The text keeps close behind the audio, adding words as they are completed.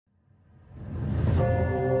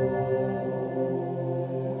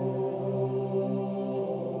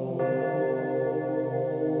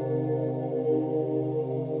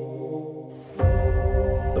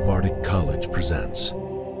presents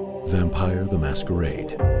Vampire the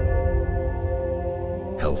Masquerade,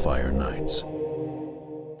 Hellfire Nights.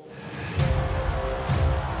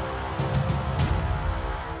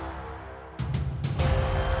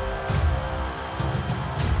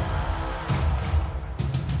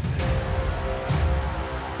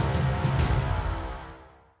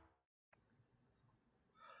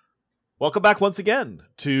 Welcome back once again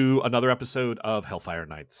to another episode of Hellfire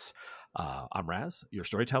Nights. I'm Raz, your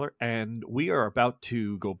storyteller, and we are about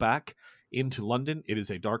to go back into London. It is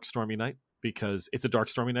a dark, stormy night because it's a dark,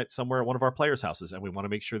 stormy night somewhere at one of our players' houses, and we want to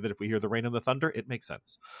make sure that if we hear the rain and the thunder, it makes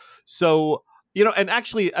sense. So, and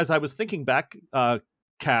actually, as I was thinking back,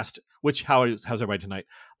 cast, how's everybody tonight?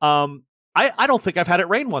 I don't think I've had it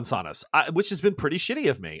rain once on us, which has been pretty shitty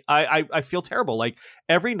of me. I feel terrible. Like,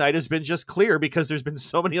 every night has been just clear because there's been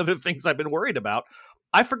so many other things I've been worried about.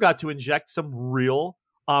 I forgot to inject some real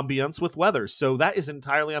ambience with weather, so that is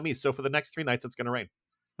entirely on me. So for the next 3 nights, it's going to rain.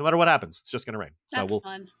 No matter what happens, it's just going to rain. That's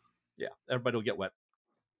fun. Yeah, everybody will get wet.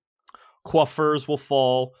 Coiffures will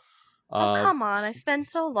fall. Come on. I spend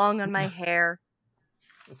so long on my hair.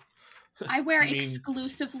 I wear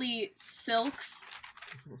exclusively silks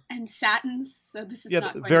and satins, so this is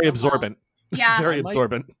not very absorbent. Well. Yeah, very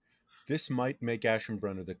absorbent. This might make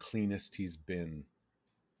Ashenbrunner the cleanest he's been.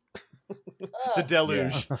 The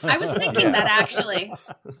deluge. Yeah. I was thinking that actually.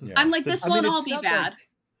 Yeah. I'm like, this won't all be bad.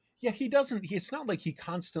 He doesn't. It's not like he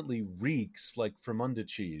constantly reeks like Fremunda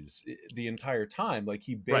cheese the entire time. Like,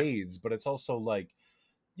 he bathes, but it's also like,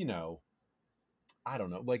 I don't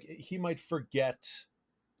know. Like, he might forget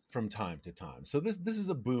from time to time. So this is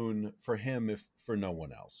a boon for him, if for no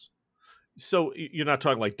one else. So you're not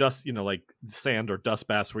talking like dust, like sand or dust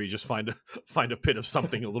baths where you just find a pit of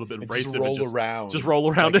something a little bit abrasive and just roll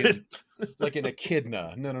around like it, like an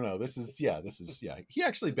echidna. No. This is. He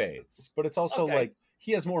actually bathes, but it's also like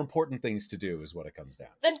he has more important things to do, is what it comes down.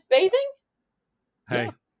 Than bathing?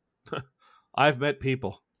 Hey, yeah. I've met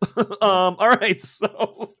people. All right.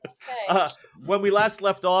 So when we last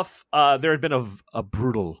left off, there had been a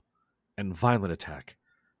brutal and violent attack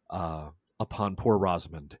upon poor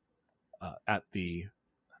Rosamund. At the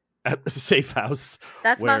safe house.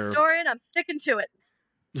 That's my story, and I'm sticking to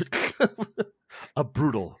it. A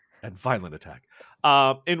brutal and violent attack,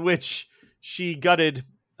 in which she gutted,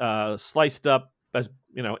 sliced up, as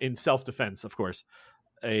in self-defense, of course,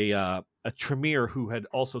 a Tremere who had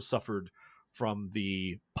also suffered from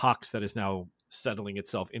the pox that is now settling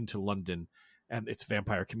itself into London and its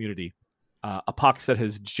vampire community. A pox that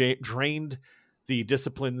has drained the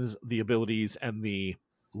disciplines, the abilities, and the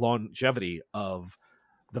longevity of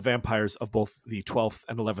the vampires of both the 12th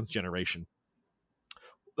and 11th generation.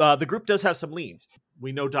 The group does have some leads.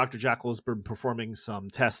 We know Dr. Jackal has been performing some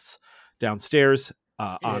tests downstairs.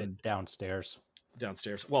 Downstairs.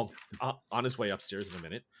 Well, on his way upstairs in a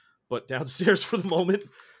minute, but downstairs for the moment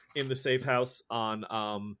in the safe house on,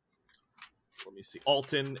 let me see,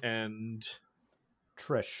 Alton and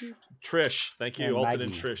Trish. Thank you, Alton Maggie.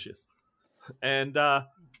 And Trish. And,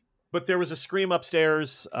 but there was a scream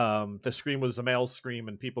upstairs. The scream was a male scream,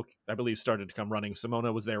 and people, I believe, started to come running.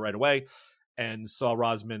 Simona was there right away and saw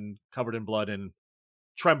Rosamund covered in blood and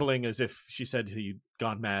trembling as if she said he'd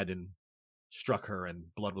gone mad and struck her,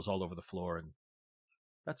 and blood was all over the floor. And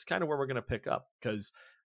that's kind of where we're going to pick up because,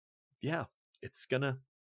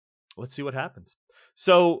 let's see what happens.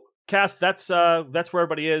 So, Cass, that's where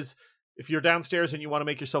everybody is. If you're downstairs and you want to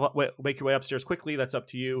make your way upstairs quickly, that's up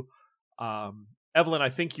to you. Evelyn, I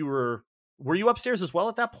think were you upstairs as well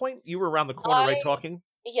at that point? You were around the corner, right, talking?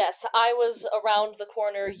 Yes, I was around the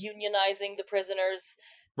corner unionizing the prisoners.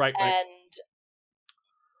 Right. And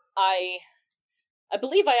I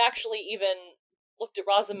believe I actually even looked at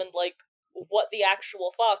Rosamund like, what the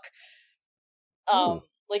actual fuck?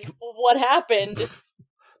 Like, what happened?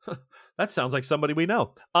 That sounds like somebody we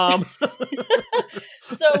know.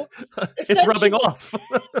 So it's rubbing off.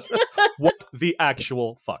 What the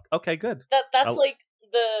actual fuck? Okay, good. That's like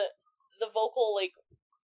the vocal, like,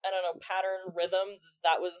 I don't know, pattern, rhythm.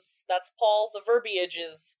 That's Paul. The verbiage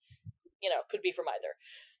is, could be from either.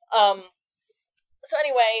 So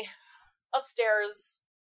anyway, upstairs,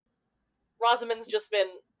 Rosamund's just been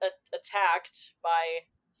attacked by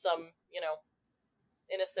some,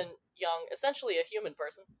 innocent, young, essentially a human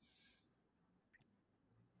person.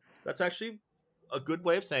 That's actually a good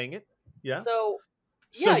way of saying it. Yeah. So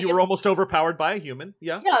you were almost overpowered by a human.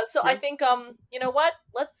 Yeah. Yeah. So I think, you know what?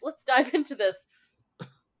 Let's dive into this.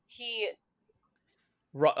 You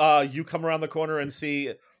come around the corner and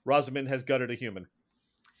see Rosamund has gutted a human.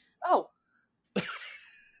 Oh.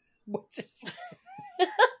 For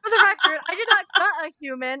the record, I did not cut a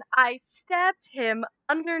human. I stabbed him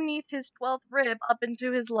underneath his 12th rib up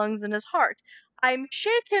into his lungs and his heart. I'm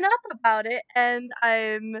shaken up about it, and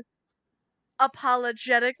I'm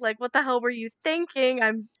apologetic. Like, what the hell were you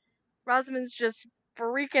thinking? Rosamund's just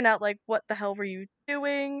freaking out, like, what the hell were you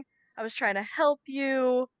doing? I was trying to help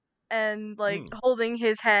you, and, like, holding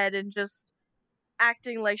his head and just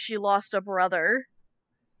acting like she lost a brother,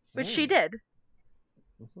 which she did.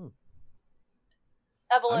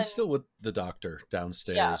 Evelyn, I'm still with the doctor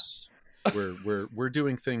downstairs. Yeah. We're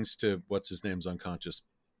doing things to what's his name's unconscious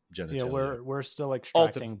genitalia. Yeah, we're still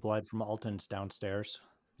extracting blood from Alton's downstairs.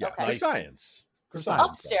 Yeah, Okay. for science.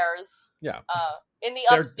 Upstairs. Yeah. In the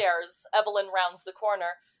upstairs, Evelyn rounds the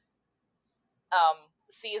corner,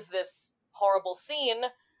 sees this horrible scene.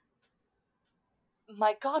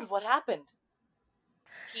 My God, what happened?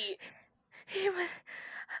 He went,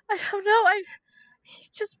 I don't know, he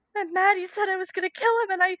just went mad. He said I was gonna kill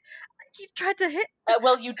him, and he tried to hit.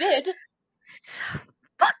 Well, you did.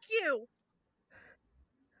 Fuck you!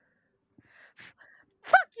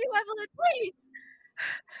 Fuck you, Evelyn, please!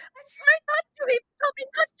 I tried not to. He told me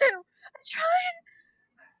not to. I tried.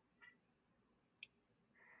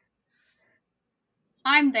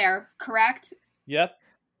 I'm there, correct? Yep.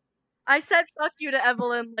 I said fuck you to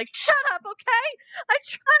Evelyn, like, shut up, okay? I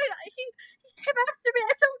tried. He came after me.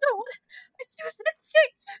 I don't know what. It was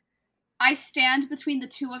instinct. I stand between the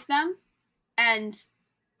two of them and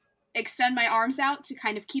extend my arms out to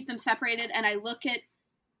kind of keep them separated, and I look at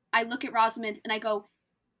Rosamund and I go,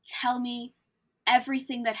 tell me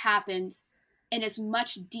everything that happened in as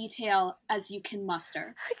much detail as you can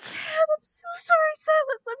muster. I can't. I'm so sorry,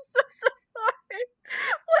 Silas. I'm so sorry.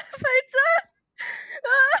 What have I done?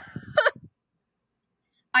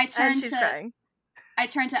 I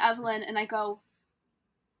turn to Evelyn and I go,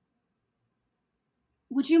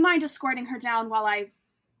 would you mind escorting her down while I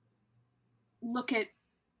look at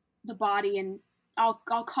the body, and I'll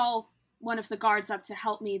call one of the guards up to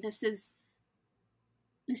help me. This is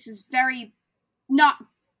very not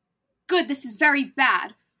good. This is very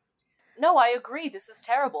bad. No, I agree. This is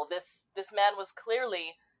terrible. This man was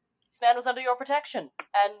under your protection,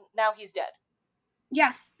 and now he's dead.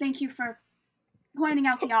 Yes, thank you for pointing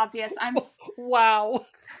out the obvious. Wow.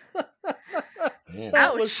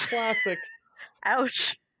 That was Ouch. classic.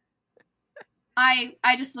 Ouch. I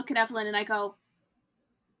just look at Evelyn and I go,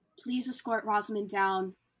 please escort Rosamund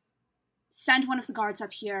down. Send one of the guards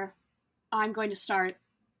up here. I'm going to start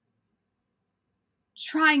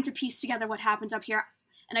trying to piece together what happened up here.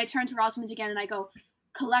 And I turn to Rosamund again and I go,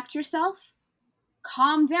 collect yourself,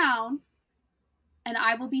 calm down, and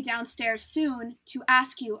I will be downstairs soon to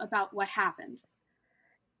ask you about what happened.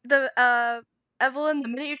 Evelyn, the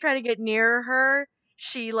minute you try to get near her,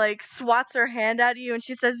 she, like, swats her hand at you and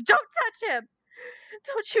she says, don't touch him!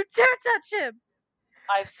 Don't you dare touch him!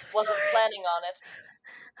 I wasn't planning on it.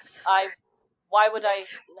 I'm so sorry. Why would I?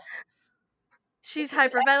 She's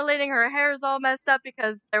hyperventilating, her hair's all messed up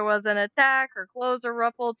because there was an attack, her clothes are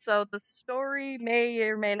ruffled, so the story may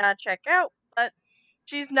or may not check out, but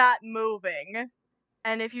she's not moving.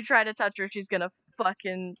 And if you try to touch her, she's gonna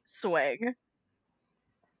fucking swing.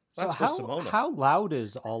 So Simona. how loud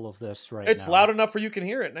is all of this right now? It's loud enough where you can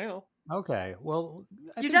hear it now. Okay, well,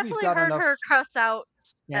 I You think definitely we've got heard enough her cuss out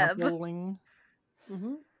Ev. sampling.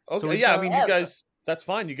 Mm-hmm. So Okay, we've yeah, I got mean, you Ev. guys, that's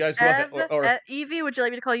fine. You guys go ahead. Or Evie, would you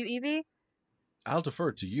like me to call you Evie? I'll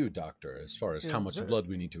defer to you, Doctor, as far as Yeah, how much sure. blood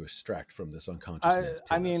we need to extract from this unconscious man's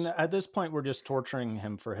I mean, penis. at this point, we're just torturing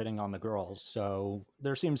him for hitting on the girls, so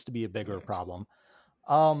there seems to be a bigger problem.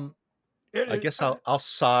 I guess I'll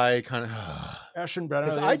sigh, kind of. Aschenbrenner,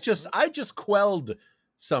 Because I just quelled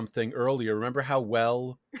something earlier. Remember how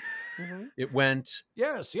well it went?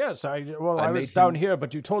 Yes. I I was made down him- here,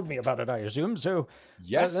 but you told me about it, I assume. So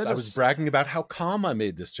Yes, let I was us- bragging about how calm I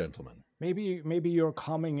made this gentleman. maybe your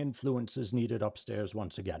calming influence is needed upstairs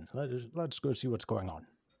once again. Let's go see what's going on.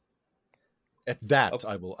 At that, Okay.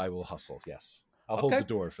 I will hustle. Yes, I'll hold Okay. the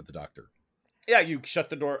door for the doctor. yeah, you shut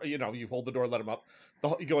the door. You hold the door, let him up.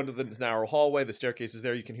 You go into the narrow hallway. The staircase is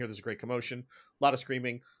there. You can hear there's a great commotion, a lot of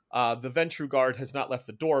screaming. The Ventru guard has not left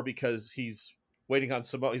the door because he's waiting on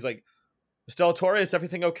Simone. He's like, Mr. Del Torre, is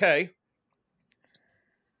everything okay?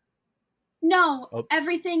 No, Oh.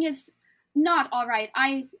 everything is not all right.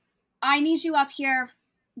 I need you up here.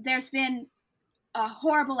 There's been a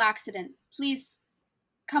horrible accident. Please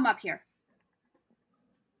come up here.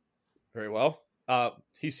 Very well.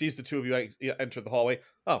 He sees the two of you enter the hallway.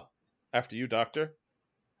 Oh, after you, Doctor.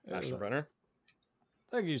 Aschenbrenner.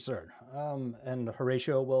 Thank you, sir. And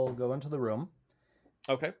Horatio will go into the room.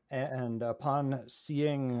 Okay. And upon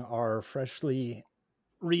seeing our freshly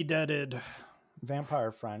redeaded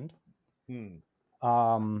vampire friend. Hmm.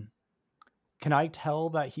 Can I tell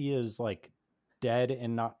that he is like dead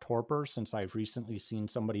and not torpor, since I've recently seen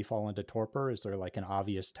somebody fall into torpor? Is there like an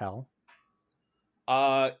obvious tell?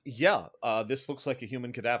 Yeah. This looks like a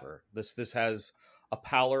human cadaver. This has a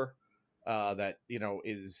pallor that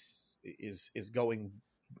is going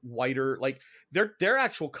whiter. Like their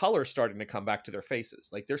actual color starting to come back to their faces.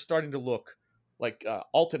 Like they're starting to look like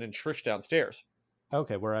Alton and Trish downstairs.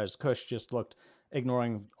 Okay, whereas Kush just looked,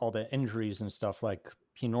 ignoring all the injuries and stuff, like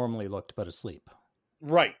he normally looked, but asleep.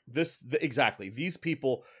 Right. Exactly. These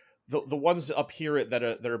people, the ones up here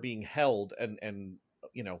that are being held and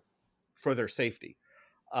for their safety,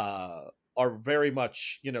 are very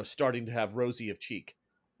much starting to have rosy of cheek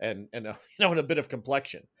and and a bit of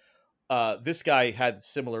complexion. This guy had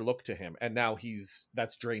similar look to him, and now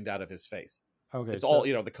that's drained out of his face. Okay, It's all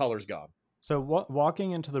the color's gone. So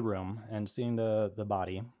walking into the room and seeing the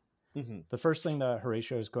body, Mm-hmm. the first thing that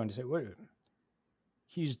Horatio is going to say, wait,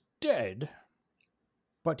 he's dead,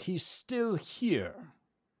 but he's still here.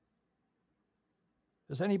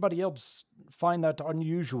 Does anybody else find that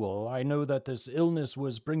unusual? I know that this illness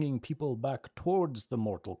was bringing people back towards the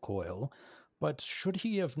mortal coil, but should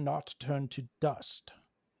he have not turned to dust?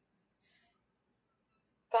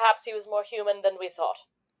 Perhaps he was more human than we thought.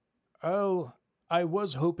 Oh, I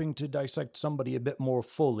was hoping to dissect somebody a bit more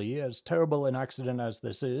fully. As terrible an accident as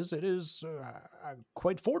this is, it is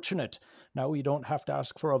quite fortunate. Now we don't have to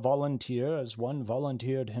ask for a volunteer, as one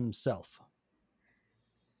volunteered himself.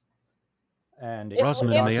 And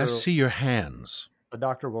Rosamond, may I see your hands? The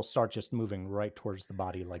doctor will start just moving right towards the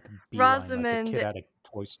body, like Rosamond, like a kid at a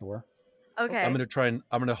toy store. Okay. I'm gonna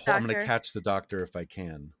catch the doctor if I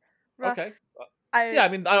can. Okay. Yeah, I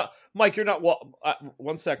mean, Mike, you're not.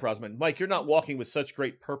 One sec, Rosamond. Mike, you're not walking with such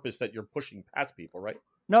great purpose that you're pushing past people, right?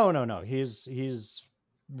 No. He's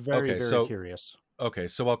very curious. Okay,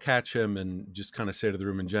 so I'll catch him and just kind of say to the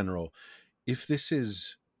room in general, if this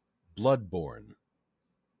is bloodborne,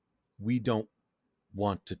 we don't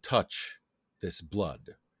want to touch this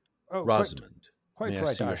blood. Oh, Rosamond, quite may I right,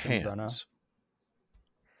 see your hands?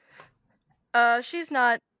 She's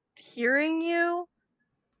not hearing you,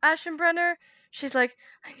 Ashenbrenner. She's like,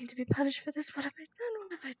 I need to be punished for this. What have I done?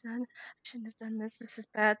 What have I done? I shouldn't have done this. This is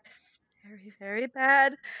bad. This is very, very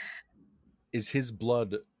bad. Is his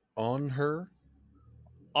blood on her?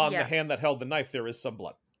 On the hand that held the knife, there is some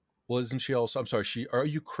blood. Well, isn't she also... I'm sorry, are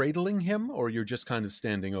you cradling him, or you're just kind of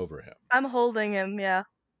standing over him? I'm holding him, yeah.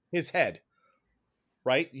 His head.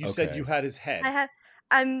 Right? You said you had his head.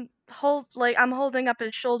 I'm holding up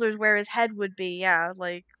his shoulders where his head would be, yeah,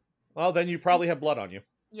 like... Well, then you probably have blood on you.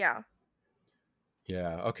 Yeah.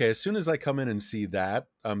 Yeah, okay, as soon as I come in and see that,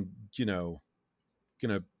 I'm,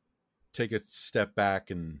 gonna take a step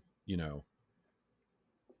back and,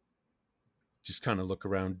 just kind of look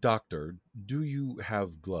around. Doctor, do you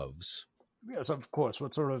have gloves? Yes, of course.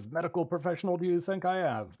 What sort of medical professional do you think I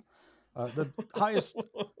have? The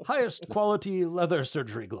highest quality leather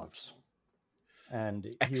surgery gloves. And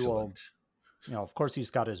Excellent. he will, of course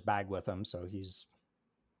he's got his bag with him, so he's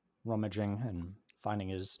rummaging and finding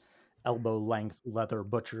his elbow-length leather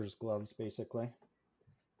butcher's gloves, basically.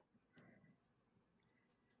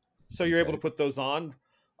 So you're able to put those on.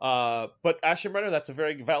 But Ashenbrenner, that's a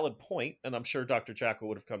very valid point, and I'm sure Dr. Jackal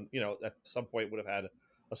would have come, at some point would have had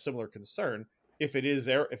a similar concern. If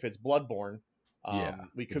it's bloodborne,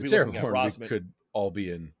 we could be looking at Rosamond. We could all be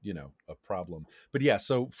in, a problem. But yeah,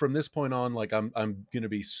 so from this point on, like I'm going to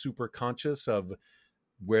be super conscious of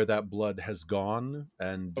where that blood has gone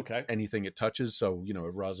and anything it touches. So, if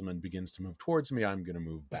Rosamond begins to move towards me, I'm going to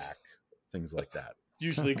move back, things like that.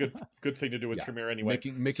 Usually a good thing to do with Tremere anyway.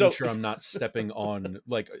 Making sure I'm not stepping on,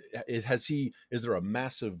 is there a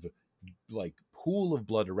massive, pool of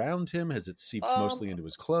blood around him? Has it seeped mostly into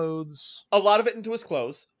his clothes? A lot of it into his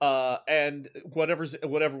clothes, and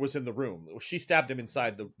whatever was in the room. She stabbed him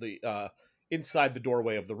inside inside the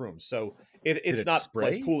doorway of the room. So it's not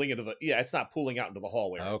like pooling into it's not pooling out into the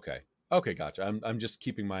hallway. Okay, gotcha. I'm just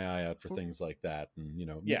keeping my eye out for things like that,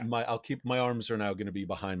 and my arms are now going to be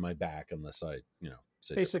behind my back unless I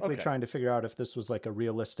basically trying to figure out if this was like a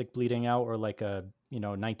realistic bleeding out or like a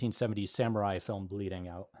 1970s samurai film bleeding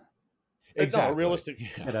out. Exactly. No, realistic.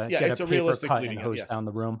 It's a realistic cut and hose down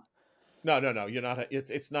the room. No. You're not.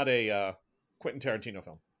 It's not a Quentin Tarantino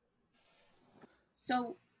film.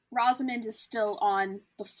 So Rosamond is still on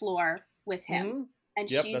the floor with him, and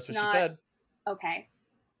she's that's what not. She said. Okay.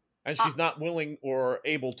 And she's not willing or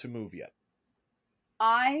able to move yet.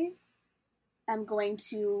 I am going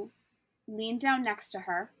to lean down next to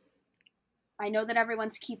her. I know that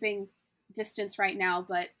everyone's keeping distance right now,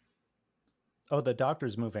 but Oh, the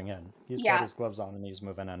doctor's moving in. He's got his gloves on and he's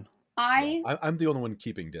moving in. I'm the only one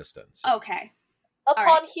keeping distance. Okay.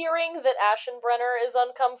 Upon hearing that Ashenbrenner is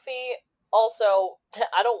uncomfy, also,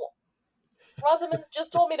 I don't... Rosamond's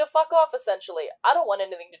just told me to fuck off, essentially. I don't want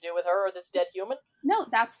anything to do with her or this dead human. No,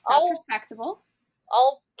 that's respectable.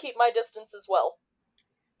 I'll keep my distance as well.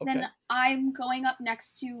 Okay. Then I'm going up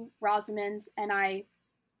next to Rosamond, and I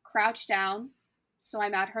crouch down, so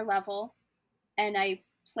I'm at her level, and I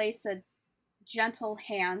place a gentle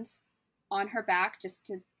hand on her back just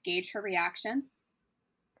to gauge her reaction.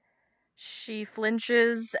 She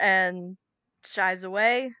flinches and shies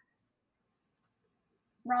away.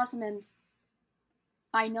 Rosamond,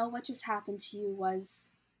 I know what just happened to you was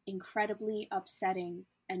incredibly upsetting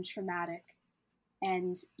and traumatic,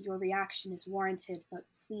 and your reaction is warranted, but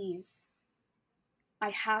please,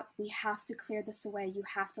 we have to clear this away. You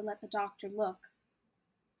have to let the doctor look.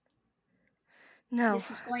 No.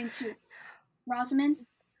 This is going to... Rosamond?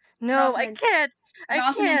 No, Rosamond, I can't.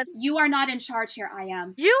 Rosamond, can't. You are not in charge here. I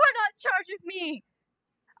am. You are not in charge of me.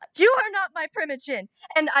 You are not my primogen.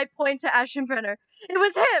 And I point to Ashenbrenner. It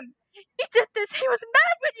was him. He did this. He was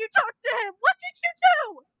mad when you talked to him. What did you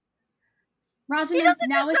do? Rosamond, he doesn't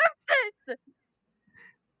deserve this.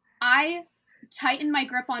 I tighten my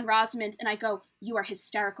grip on Rosamond and I go, you are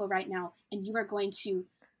hysterical right now, and you are going to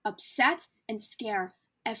upset and scare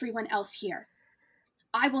everyone else here.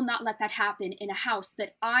 I will not let that happen in a house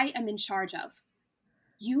that I am in charge of.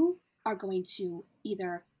 You are going to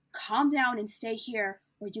either calm down and stay here,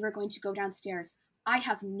 or you are going to go downstairs. I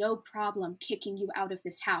have no problem kicking you out of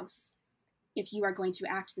this house if you are going to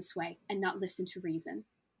act this way and not listen to reason.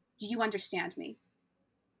 Do you understand me?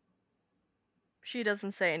 She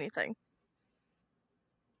doesn't say anything.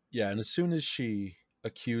 Yeah, and as soon as she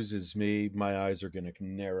accuses me, my eyes are going to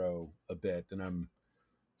narrow a bit, and I'm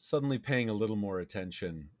suddenly paying a little more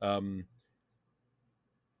attention. Can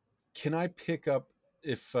I pick up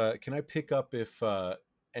if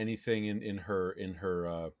anything in her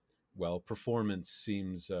performance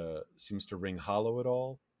seems to ring hollow at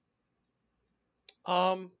all?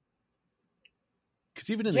 Because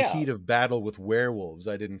even in the heat of battle with werewolves,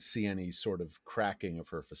 I didn't see any sort of cracking of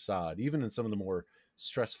her facade. Even in some of the more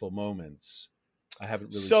stressful moments, I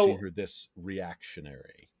haven't really seen her this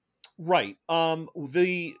reactionary. Right.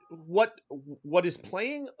 What is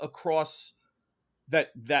playing across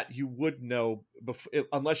that you would know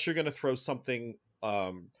unless you're going to throw something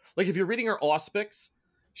like if you're reading her auspics,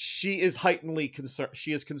 she is heightenedly concerned.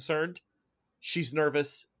 She is concerned. She's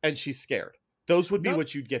nervous and she's scared. Those would be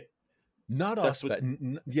what you'd get. Not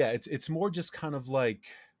auspic. Yeah, it's more just kind of like,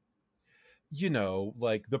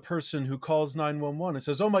 like the person who calls 911 and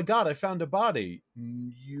says, "Oh my God, I found a body."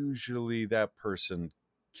 Usually that person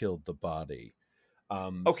killed the body.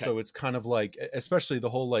 So it's kind of like, especially the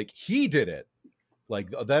whole like he did it, like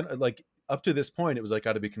then like up to this point it was like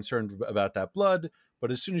got to be concerned about that blood, but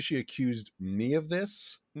as soon as she accused me of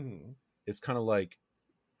this, it's kind of like,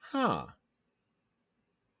 so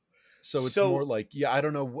it's more like, I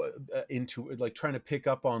don't know what into like trying to pick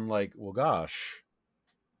up on like, well, gosh.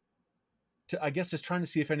 I guess it's trying to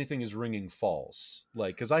see if anything is ringing false,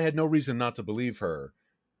 like because I had no reason not to believe her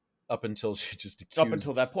up until she just accused up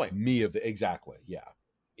until that point me of exactly. Yeah.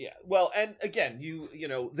 Well, and again, you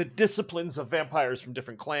know the disciplines of vampires from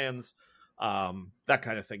different clans, that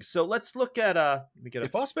kind of thing. So let's look at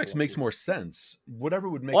if Auspex makes more sense, whatever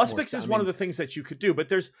would make Auspex more sense. is one of the things that you could do,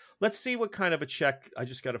 but let's see what kind of a check. I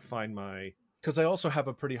just got to find my, because I also have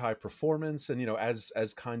a pretty high performance, and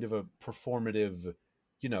as kind of a performative,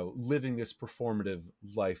 living this performative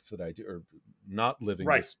life that I do, or not living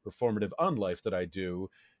this performative unlife that I do.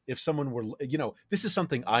 If someone were, this is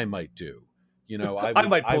something I might do. I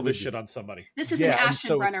might pull this shit on somebody. This is an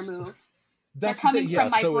Ashenbrenner move. They're coming from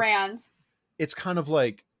my brand. It's kind of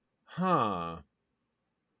like, I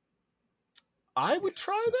would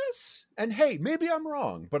try this, and hey, maybe I'm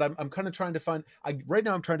wrong, but I'm kind of trying to find. Right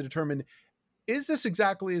now I'm trying to determine, is this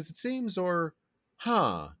exactly as it seems, or,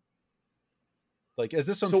 like as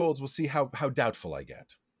this unfolds, we'll see how doubtful I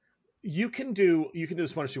get. You can do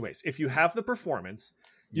this one of two ways. If you have the performance,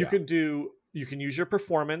 you can use your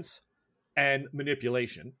performance and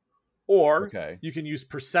manipulation, or you can use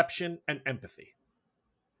perception and empathy.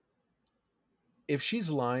 If she's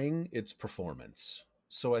lying, it's performance.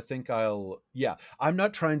 So I think I'm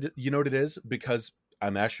not trying to, you know what it is? Because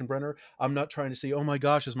I'm Ashenbrenner, I'm not trying to see, oh my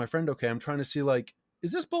gosh, is my friend okay? I'm trying to see, like,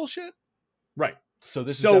 is this bullshit? Right. So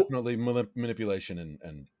this is definitely manipulation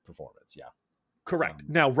and performance. Yeah. Correct.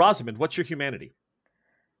 Now, Rosamond, what's your humanity?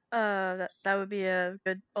 That would be a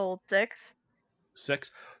good old 6.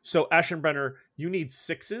 6. So Ashenbrenner, you need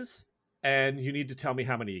 6s, and you need to tell me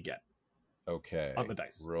how many you get. Okay. On the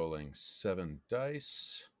dice. Rolling 7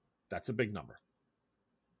 dice. That's a big number.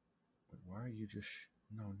 Why are you just...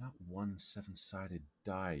 No, not one 7-sided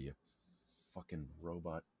die, you fucking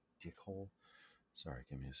robot dickhole. Sorry,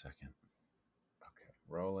 give me a second. Okay,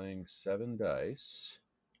 rolling 7 dice.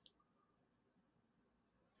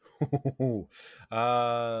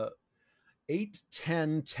 8,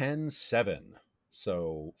 10, 10, 7.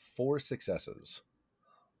 So 4 successes.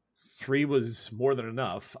 3 was more than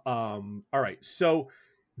enough. All right. So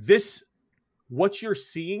what you're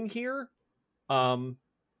seeing here,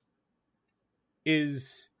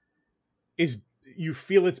 is you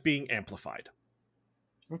feel it's being amplified.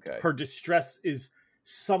 Okay. Her distress is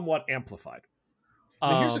somewhat amplified.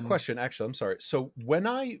 Now, here's a question. Actually, I'm sorry. So when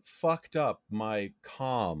I fucked up my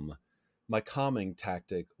calming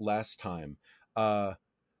tactic last time,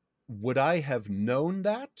 would I have known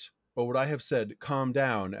that, or would I have said calm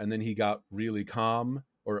down and then he got really calm?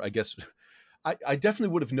 Or I guess I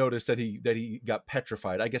definitely would have noticed that he got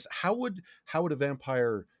petrified. I guess how would a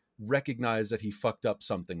vampire recognize that he fucked up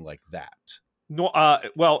something like that? No,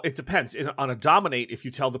 well, it depends. On a dominate, if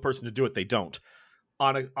you tell the person to do it, they don't.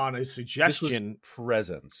 On a suggestion, this was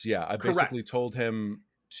presence. Yeah, I basically told him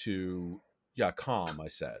to calm. I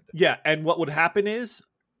said, yeah, and what would happen is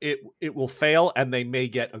it will fail, and they may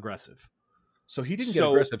get aggressive. So he didn't get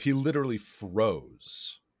aggressive. He literally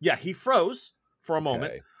froze. Yeah, he froze for a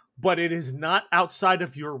moment, but it is not outside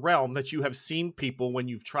of your realm that you have seen people when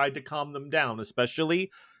you've tried to calm them down,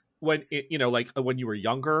 especially when like when you were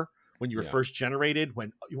younger, when you were first generated,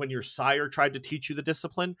 when your sire tried to teach you the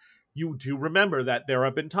discipline. You do remember that there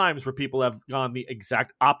have been times where people have gone the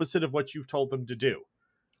exact opposite of what you've told them to do.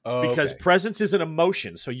 Because presence is an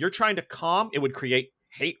emotion. So you're trying to calm, it would create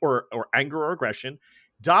hate or anger or aggression.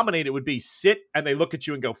 Dominate, it would be sit and they look at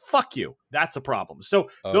you and go, fuck you. That's a problem. So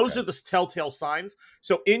those are the telltale signs.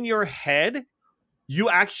 So in your head, you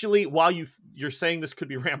actually, while you're saying this could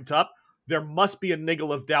be ramped up, there must be a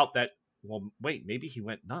niggle of doubt that, well, wait, maybe he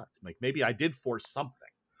went nuts. Like maybe I did force something.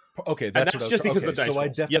 Okay, that's just because of the dice rolls. So I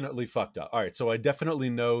definitely fucked up. All right, so I definitely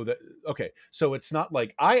know that. Okay, so it's not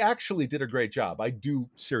like I actually did a great job. I do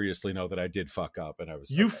seriously know that I did fuck up, and I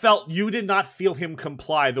was. You did not feel him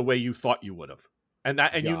comply the way you thought you would have, and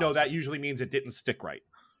gotcha. You know that usually means it didn't stick right.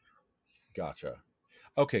 Gotcha.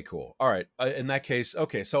 Okay, cool. All right. In that case,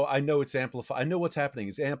 okay, so I know it's amplified. I know what's happening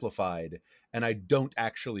is amplified, and I don't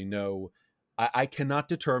actually know. I cannot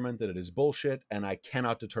determine that it is bullshit, and I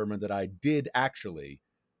cannot determine that I did actually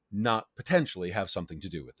not potentially have something to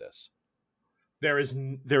do with this. There is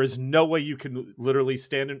no way you can literally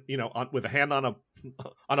stand with a hand on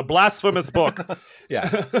a blasphemous book,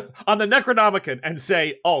 on the Necronomicon and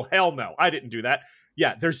say, "Oh hell no, I didn't do that."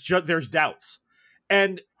 Yeah, there's doubts,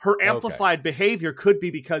 and her amplified behavior could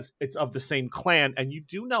be because it's of the same clan, and you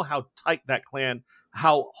do know how tight that clan,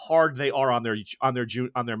 how hard they are on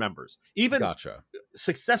their members, even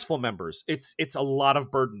successful members. It's a lot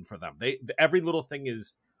of burden for them. Every little thing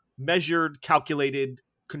is measured, calculated,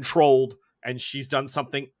 controlled, and she's done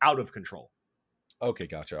something out of control. Okay,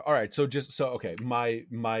 gotcha. All right, so my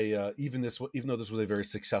even though this was a very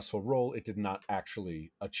successful roll, it did not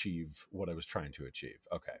actually achieve what I was trying to achieve.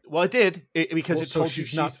 Okay. Well, it did because it told you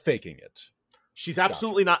she's not faking it. She's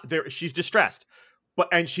absolutely not there. She's distressed,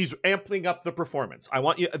 and she's amping up the performance. I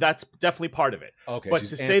want you. That's definitely part of it. Okay, but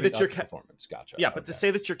to say that your performance, gotcha. Yeah, but to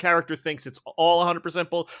say that your character thinks it's all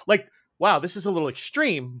 100% bull, like. Wow, this is a little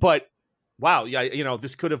extreme, but wow, yeah,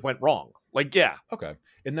 this could have went wrong. Like, yeah. Okay.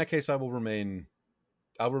 In that case, I'll remain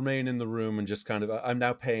in the room and just kind of, I'm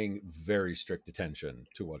now paying very strict attention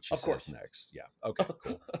to what she says next. Yeah. Okay,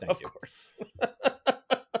 cool. Thank you. Of course.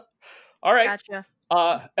 All right.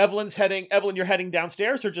 Gotcha. Evelyn, you're heading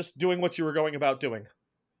downstairs or just doing what you were going about doing?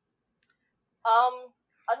 No,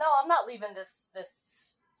 I'm not leaving this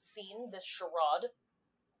scene, this charade.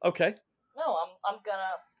 Okay. No, I'm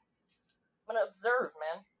gonna observe,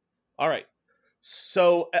 man. All right.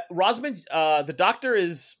 So Rosamund, the doctor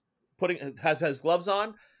has gloves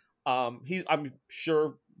on. I'm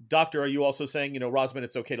sure, doctor. Are you also saying, Rosamund,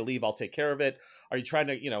 it's okay to leave? I'll take care of it. Are you trying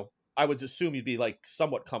to, I would assume you'd be like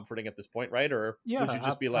somewhat comforting at this point, right? Or would you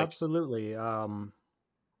just be like, absolutely.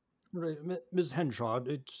 Ms. Henshaw,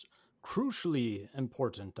 it's crucially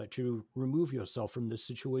important that you remove yourself from this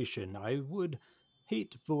situation. I would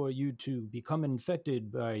hate for you to become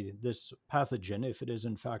infected by this pathogen if it is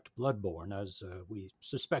in fact bloodborne, as we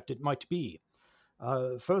suspect it might be.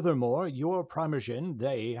 Furthermore, your Primogen,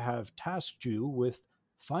 they have tasked you with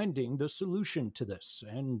finding the solution to this,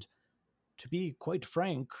 and to be quite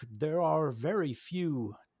frank, there are very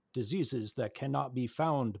few diseases that cannot be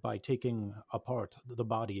found by taking apart the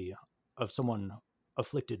body of someone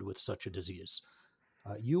afflicted with such a disease.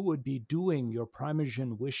 You would be doing your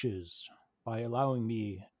primogen wishes by allowing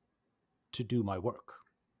me to do my work.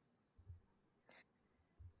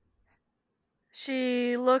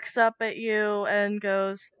 She looks up at you and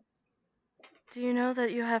goes, "Do you know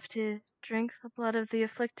that you have to drink the blood of the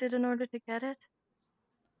afflicted in order to get it?"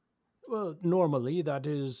 Well, normally that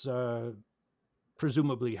is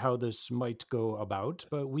presumably how this might go about,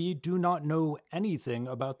 but we do not know anything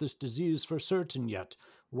about this disease for certain yet.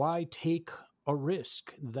 Why take a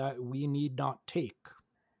risk that we need not take?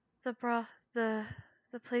 The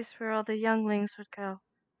place where all the younglings would go.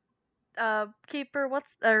 Keeper,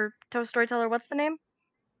 storyteller, what's the name?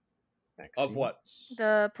 Of what?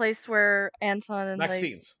 The place where Anton and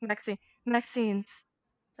Maxine's. Maxine's.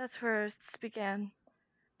 That's where it began.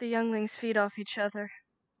 The younglings feed off each other.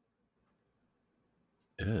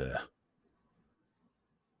 Ugh.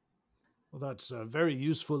 Well, that's very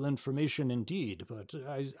useful information indeed, but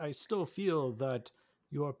I still feel that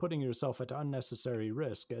you are putting yourself at unnecessary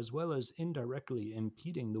risk, as well as indirectly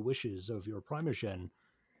impeding the wishes of your primogen.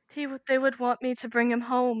 They would want me to bring him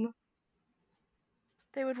home.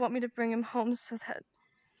 They would want me to bring him home so that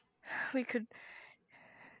we could...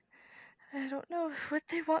 I don't know. Would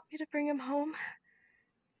they want me to bring him home?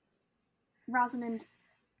 Rosamond,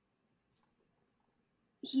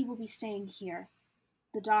 he will be staying here.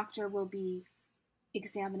 The doctor will be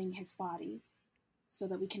examining his body so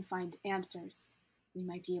that we can find answers. We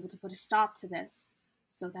might be able to put a stop to this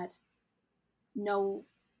so that no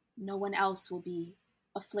one else will be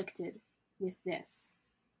afflicted with this.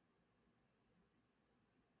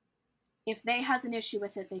 If they has an issue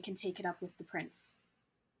with it, they can take it up with the prince.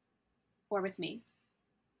 Or with me.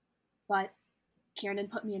 But Kiernan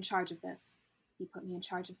put me in charge of this. He put me in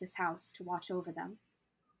charge of this house to watch over them,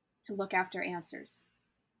 to look after answers,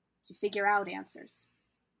 to figure out answers.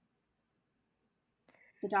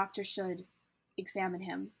 The doctor should examine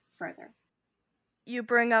him further. You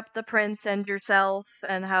bring up the prince and yourself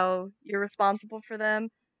and how you're responsible for them.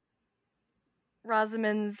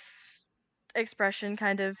 Rosamond's expression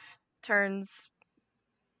kind of turns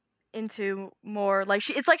into more like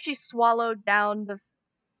it's like she swallowed down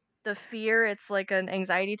the fear. It's like an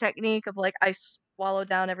anxiety technique of like, I swallow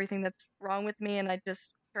down everything that's wrong with me and I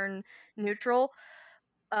just turn neutral.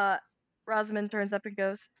 Rosamond turns up and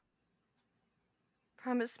goes,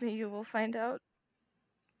 "Promise me you will find out.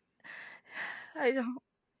 I don't...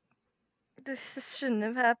 This shouldn't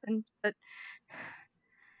have happened, but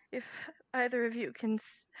if either of you can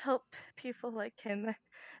help people like him,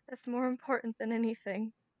 that's more important than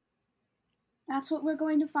anything." That's what we're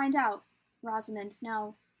going to find out, Rosamond.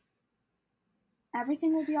 Now,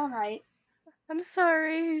 everything will be all right. I'm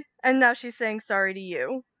sorry. And now she's saying sorry to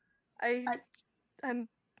you. I'm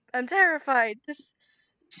terrified. This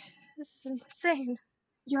is insane.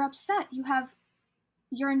 You're upset.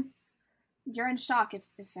 You're in shock if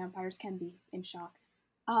vampires can be in shock.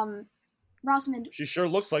 Rosamond. She sure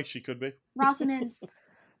looks like she could be. Rosamond,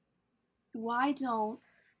 why don't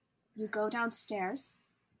you go downstairs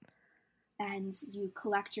and you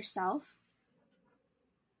collect yourself,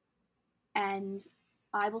 and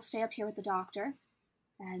I will stay up here with the doctor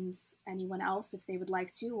and anyone else if they would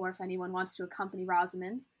like to, or if anyone wants to accompany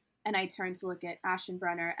Rosamond. And I turn to look at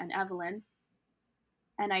Ashenbrenner and Evelyn,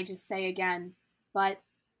 and I just say again, but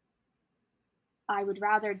I would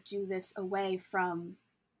rather do this away from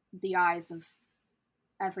the eyes of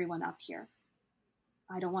everyone up here.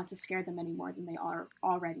 I don't want to scare them any more than they are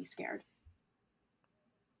already scared.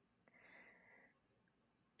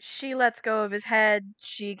 She lets go of his head.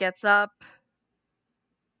 She gets up.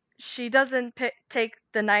 She doesn't take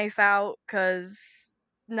the knife out because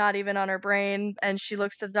not even on her brain. And she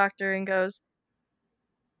looks to the doctor and goes,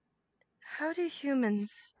 "How do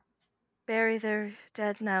humans bury their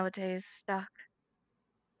dead nowadays, Doc?"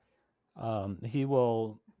 He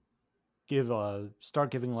will start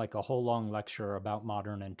giving like a whole long lecture about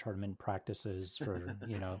modern internment practices for,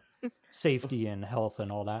 safety and health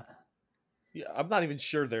and all that. Yeah, I'm not even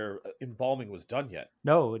sure their embalming was done yet.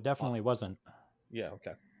 No, it definitely wasn't. Yeah,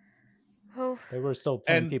 okay. Well, they were still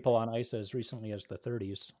putting people on ice as recently as the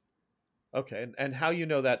 30s. Okay, and how you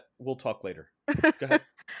know that, we'll talk later. Go ahead.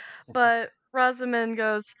 But Rosamond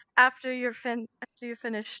goes, after you're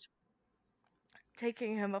finished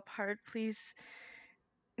taking him apart, please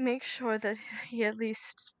make sure that he at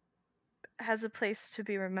least has a place to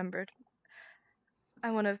be remembered.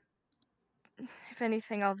 I want to, if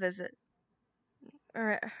anything, I'll visit.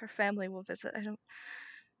 Or her family will visit. I don't...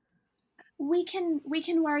 We can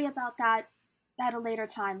worry about that at a later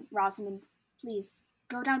time, Rosamond. Please,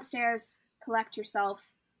 go downstairs, collect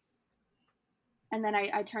yourself. And then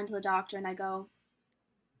I turn to the doctor and I go,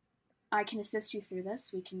 I can assist you through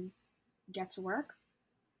this. We can get to work.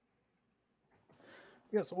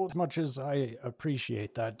 Yes, well, as much as I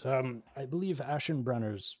appreciate that, I believe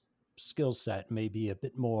Ashenbrenner's skill set may be a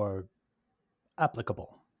bit more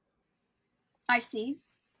applicable. I see.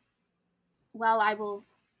 Well, I will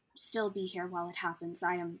still be here while it happens.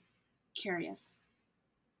 I am curious.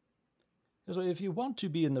 So if you want to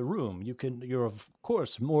be in the room, you're of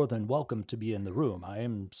course more than welcome to be in the room. I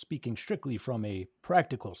am speaking strictly from a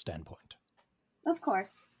practical standpoint. Of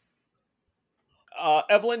course.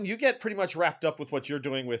 Evelyn, you get pretty much wrapped up with what you're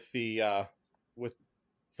doing with the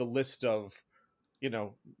list of,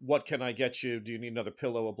 what can I get you? Do you need another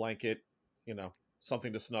pillow, a blanket,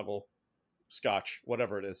 something to snuggle, scotch,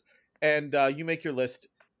 whatever it is. And you make your list.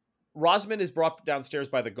 Rosamond is brought downstairs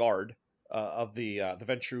by the guard of the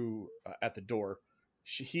Ventru at the door.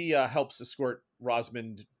 He helps escort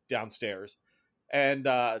Rosamond downstairs. And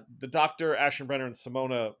the doctor, Ashenbrenner, and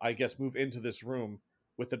Simona, I guess, move into this room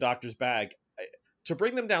with the doctor's bag. To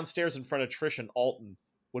bring them downstairs in front of Trish and Alton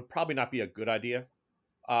would probably not be a good idea.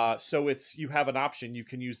 So you have an option. You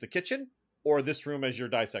can use the kitchen or this room as your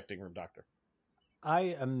dissecting room, doctor.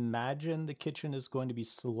 I imagine the kitchen is going to be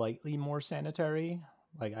slightly more sanitary.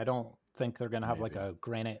 Like, I don't think they're going to have like a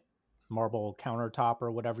granite marble countertop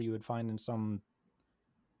or whatever you would find in some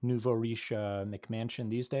nouveau riche McMansion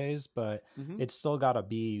these days, but it's still got to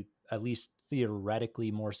be at least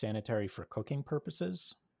theoretically more sanitary for cooking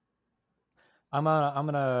purposes. I'm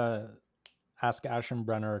gonna ask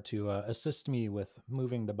Ashenbrenner to assist me with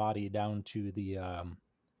moving the body down to the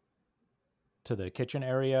kitchen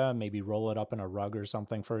area, maybe roll it up in a rug or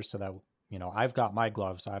something first so that, I've got my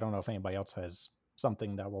gloves. So I don't know if anybody else has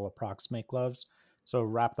something that will approximate gloves. So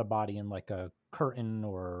wrap the body in like a curtain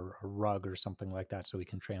or a rug or something like that so we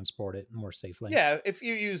can transport it more safely. Yeah, if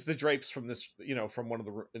you use the drapes from this, from one of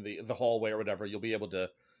the hallway or whatever, you'll be able to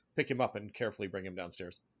pick him up and carefully bring him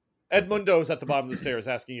downstairs. Edmundo's at the bottom of the stairs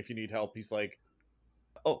asking if you need help. He's like,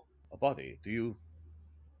 "Oh, a body. Do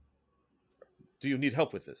you need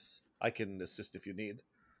help with this? I can assist if you need.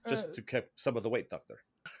 Just to keep some of the weight, doctor."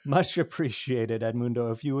 Much appreciated,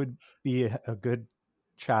 Edmundo. If you would be a good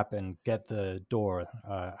chap and get the door,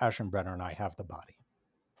 Ashenbrenner and I have the body.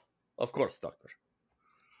 Of course, doctor.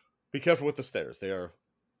 Be careful with the stairs. They are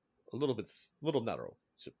a little narrow.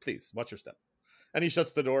 So please, watch your step. And he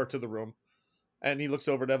shuts the door to the room. And he looks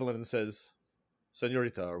over at Evelyn and says,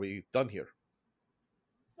 "Senorita, are we done here?"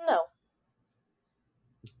 No.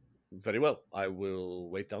 Very well. I will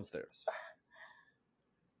wait downstairs.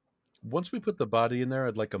 Once we put the body in there,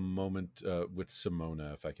 I'd like a moment with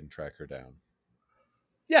Simona, if I can track her down.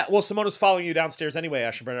 Yeah, well, Simona's following you downstairs anyway,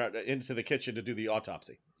 Ashenbrenner, into the kitchen to do the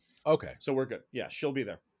autopsy. Okay. So we're good. Yeah, she'll be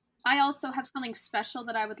there. I also have something special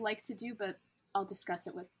that I would like to do, but I'll discuss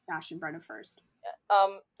it with Ashenbrenner first.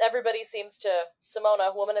 Everybody seems to...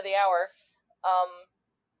 Simona, woman of the hour.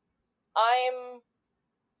 I'm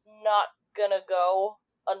not gonna go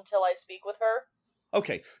until I speak with her.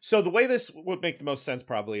 Okay, so the way this would make the most sense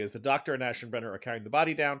probably is the doctor and Ashenbrenner are carrying the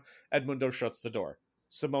body down. Edmundo shuts the door.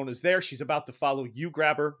 Simona's there. She's about to follow. You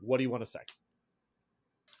grab her. What do you want to say?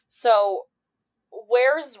 So,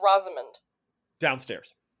 where's Rosamond?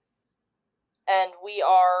 Downstairs. And we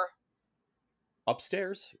are...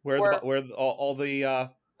 Upstairs, where all the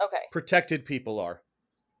okay. protected people are.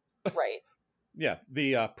 Right. Yeah,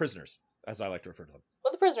 the prisoners, as I like to refer to them.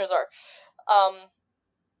 Well, the prisoners are.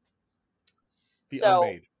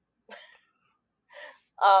 Unmade.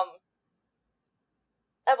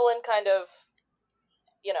 Evelyn kind of,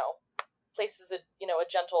 places a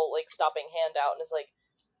gentle, stopping hand out and is like,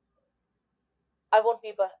 I won't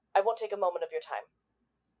take a moment of your time.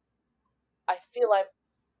 I feel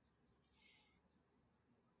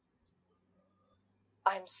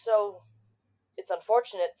it's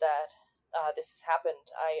unfortunate that this has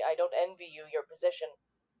happened. I don't envy you your position,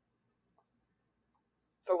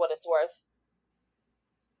 for what it's worth.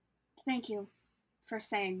 Thank you for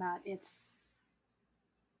saying that. It's...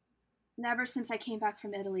 Ever since I came back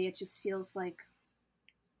from Italy, it just feels like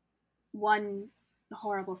one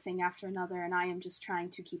horrible thing after another, and I am just trying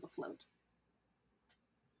to keep afloat.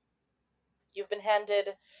 You've been handed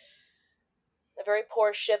a very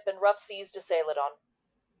poor ship and rough seas to sail it on.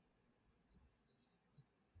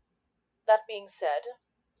 That being said,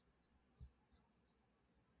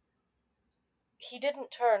 he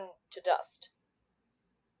didn't turn to dust.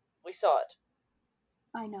 We saw it.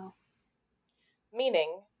 I know.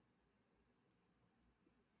 Meaning,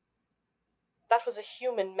 that was a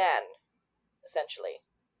human man, essentially.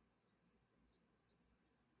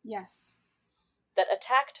 Yes. That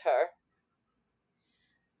attacked her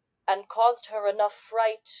and caused her enough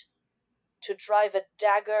fright to drive a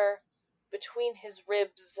dagger between his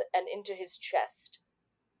ribs and into his chest.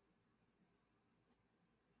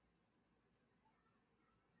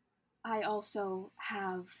 I also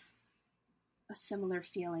have a similar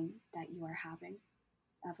feeling that you are having,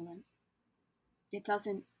 Evelyn. It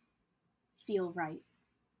doesn't feel right.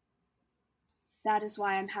 That is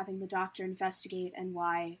why I'm having the doctor investigate and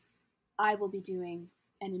why I will be doing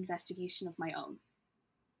an investigation of my own.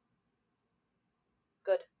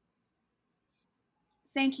 Good.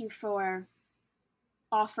 Thank you for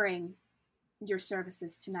offering your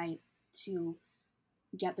services tonight to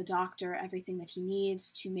get the doctor everything that he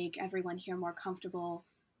needs, to make everyone here more comfortable.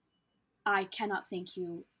 I cannot thank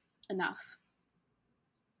you enough.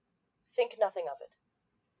 Think nothing of it.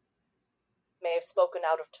 May have spoken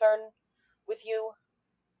out of turn with you.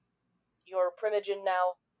 You're Primogen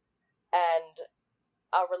now, and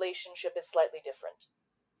our relationship is slightly different.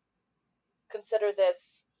 Consider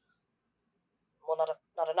this, well,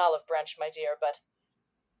 not an olive branch, my dear, but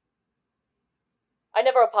I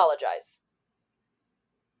never apologize.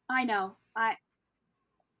 I know. I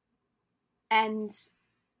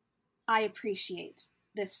appreciate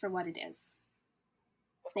this for what it is.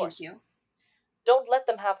 Of course. Thank you. Don't let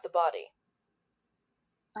them have the body.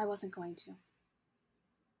 I wasn't going to.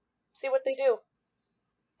 See what they do.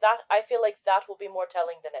 I feel like that will be more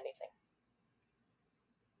telling than anything.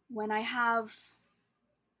 When I have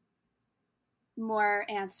more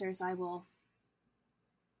answers, I will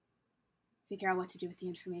figure out what to do with the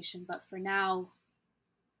information. But for now,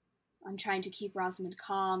 I'm trying to keep Rosamund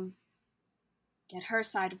calm, get her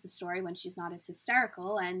side of the story when she's not as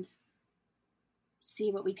hysterical, and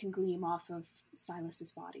see what we can glean off of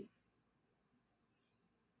Silas's body.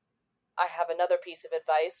 I have another piece of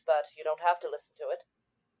advice, but you don't have to listen to it.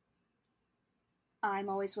 I'm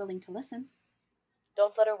always willing to listen.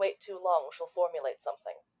 Don't let her wait too long. She'll formulate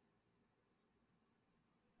something.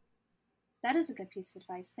 That is a good piece of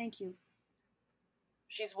advice. Thank you.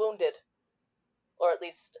 She's wounded. Or at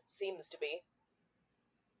least seems to be.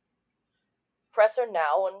 Press her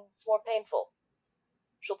now, and it's more painful.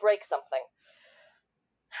 She'll break something.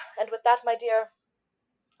 And with that, my dear,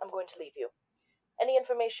 I'm going to leave you. Any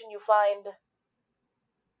information you find,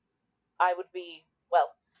 I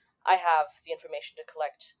have the information to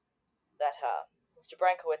collect that Mr.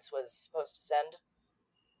 Brankowitz was supposed to send.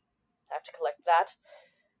 I have to collect that.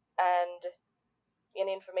 And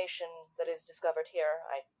any information that is discovered here,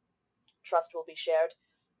 I trust will be shared.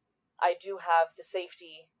 I do have the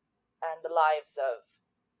safety and the lives of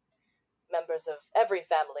members of every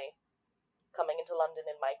family coming into London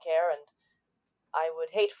in my care, and I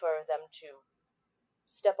would hate for them to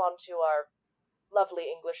step onto our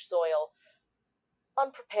lovely English soil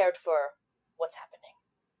unprepared for what's happening.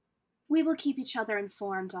 We will keep each other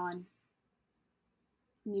informed on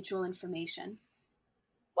mutual information.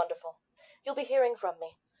 Wonderful. You'll be hearing from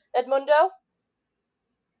me. Edmundo?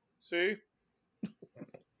 See?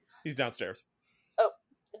 He's downstairs. Oh,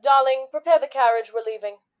 darling, prepare the carriage. We're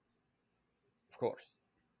leaving. Of course.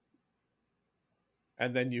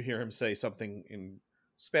 And then you hear him say something in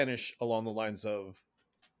Spanish along the lines of,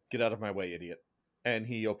 "Get out of my way, idiot." And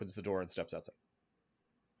he opens the door and steps outside.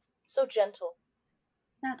 So gentle.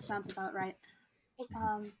 That sounds about right.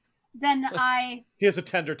 Then I... He has a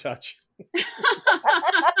tender touch.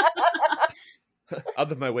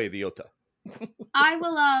 Out of my way, idiota. I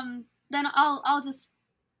will, then I'll just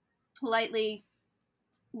politely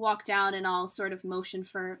walk down and I'll sort of motion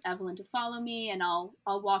for Evelyn to follow me, and I'll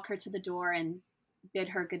walk her to the door and bid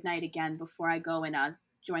her goodnight again before I go and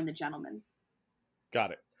join the gentleman.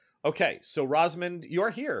 Got it. Okay, so Rosamund,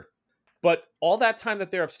 you're here. But all that time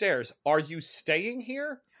that they're upstairs, are you staying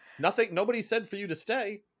here? Nobody said for you to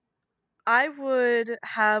stay. I would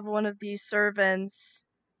have one of these servants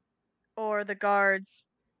or the guards,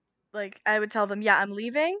 I would tell them, yeah, I'm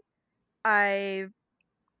leaving. I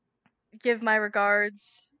give my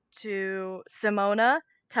regards to Simona,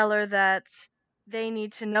 tell her that they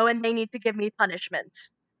need to know and they need to give me punishment.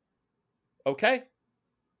 Okay.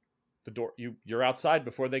 The door, you're outside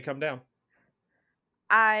before they come down.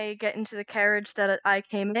 I get into the carriage that I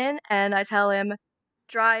came in and I tell him,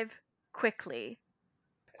 drive quickly.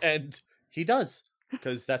 And he does,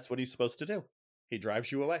 because that's what he's supposed to do. He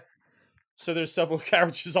drives you away. So there's several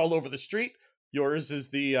carriages all over the street. Yours is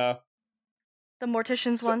the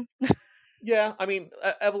mortician's one. Yeah, I mean,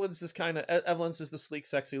 Evelyn's is the sleek,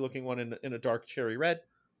 sexy looking one in a dark cherry red.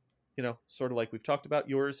 You know, sort of like we've talked about.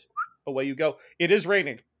 Yours, away you go. It is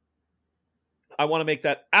raining. I want to make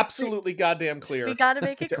that absolutely goddamn clear. We gotta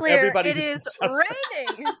make it clear. Everybody, it is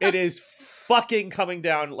raining. It is fucking coming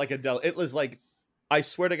down like a It was like I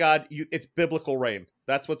swear to God, it's biblical rain.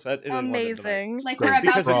 That's what's in amazing. Like we're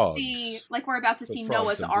about Frogs. to see Frogs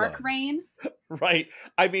Noah's and Ark blood. rain. Right.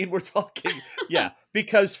 I mean, we're talking, yeah,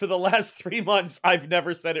 because for the last 3 months, I've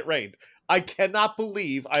never said it rained. I cannot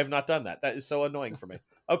believe I have not done that. That is so annoying for me.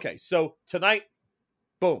 Okay, so tonight,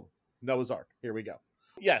 boom, Noah's Ark. Here we go.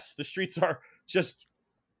 Yes, the streets are just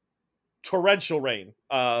torrential rain,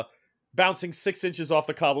 bouncing 6 inches off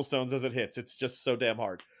the cobblestones as it hits. It's just so damn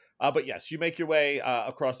hard. But yes, you make your way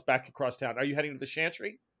back across town. Are you heading to the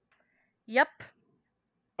Chantry? Yep.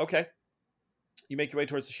 Okay. You make your way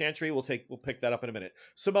towards the Chantry. We'll pick that up in a minute.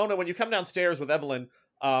 Simona, when you come downstairs with Evelyn,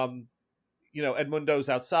 Edmundo's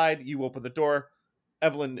outside. You open the door.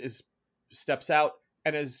 Evelyn steps out,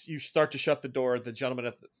 and as you start to shut the door, the gentleman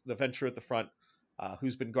at the venture at the front,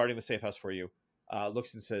 who's been guarding the safe house for you,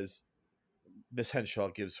 looks and says, Miss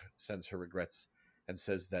Henshaw sends her regrets and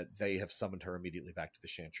says that they have summoned her immediately back to the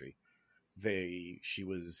Chantry. She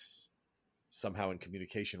was somehow in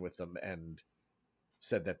communication with them and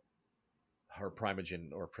said that her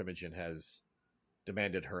primogen has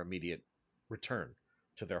demanded her immediate return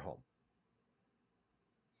to their home.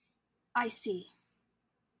 I see.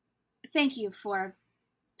 Thank you for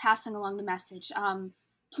passing along the message.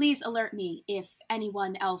 Please alert me if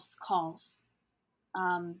anyone else calls.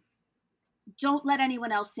 Don't let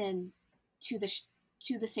anyone else in to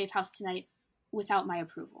the safe house tonight without my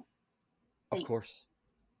approval. Of course.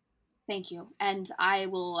 Thank you. And I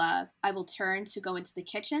will turn to go into the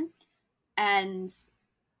kitchen, and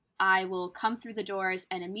I will come through the doors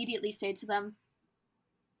and immediately say to them,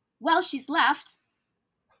 well, she's left.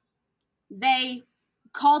 They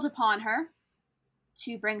called upon her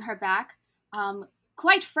to bring her back.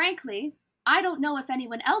 Quite frankly, I don't know if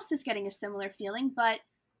anyone else is getting a similar feeling, but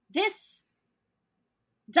this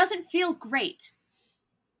doesn't feel great.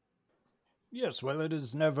 Yes, well, it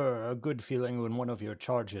is never a good feeling when one of your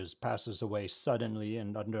charges passes away suddenly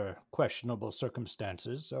and under questionable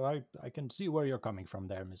circumstances, so I can see where you're coming from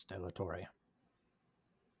there, Miss De La Torre.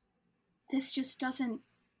 This just doesn't...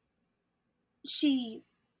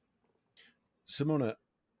 Simona,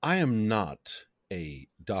 I am not a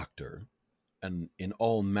doctor, and in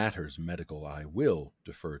all matters medical, I will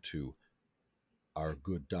defer to our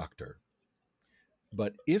good doctor.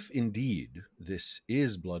 But if indeed this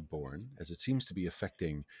is bloodborne, as it seems to be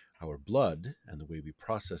affecting our blood and the way we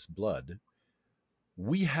process blood,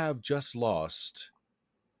 we have just lost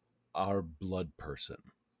our blood person.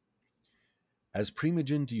 As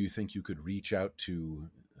Primogen, do you think you could reach out to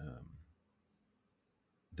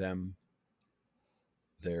them?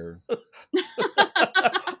 I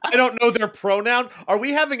don't know their pronoun. Are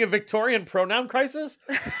we having a Victorian pronoun crisis?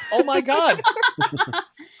 Oh my God.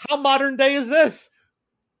 How modern day is this?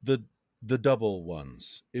 The double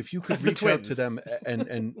ones. If you could reach out to them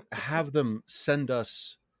and have them send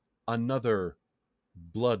us another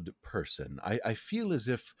blood person. I feel as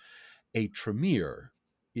if a Tremere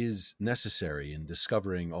is necessary in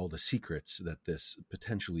discovering all the secrets that this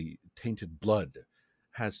potentially tainted blood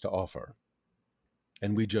has to offer.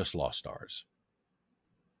 And we just lost ours.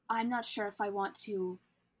 I'm not sure if I want to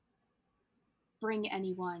bring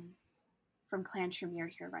anyone from Clan Tremere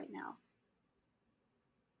here right now.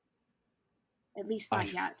 At least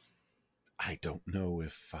not yet. I don't know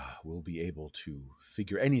if we'll be able to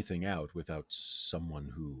figure anything out without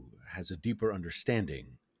someone who has a deeper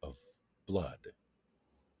understanding of blood.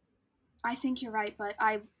 I think you're right, but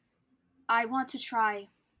I want to try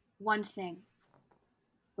one thing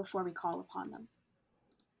before we call upon them.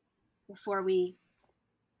 Before we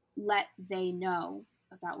let they know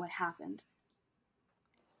about what happened.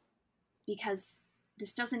 Because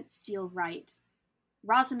this doesn't feel right.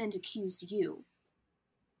 Rosamund accused you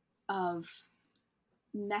of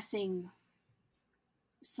messing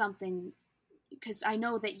something, because I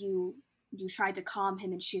know that you tried to calm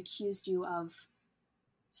him and she accused you of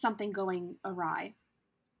something going awry.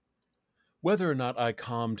 Whether or not I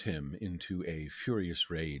calmed him into a furious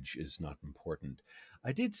rage is not important.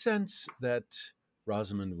 I did sense that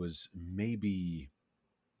Rosamund was maybe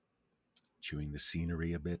chewing the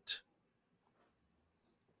scenery a bit.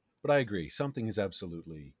 But I agree, something is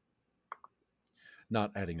absolutely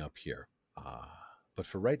not adding up here. But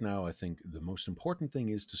for right now, I think the most important thing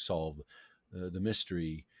is to solve the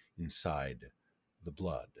mystery inside the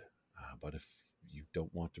blood. But if you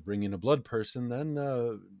don't want to bring in a blood person, then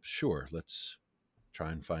sure, let's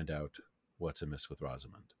try and find out what's amiss with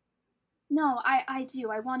Rosamund. No, I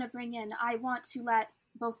do. I want to let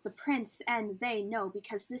both the prince and they know,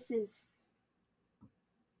 because this is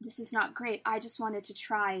not great. I just wanted to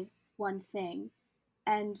try one thing.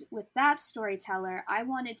 And with that storyteller, I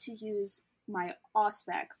wanted to use my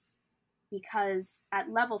auspex because at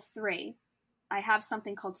level 3, I have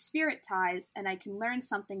something called Spirit Ties, and I can learn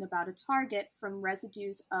something about a target from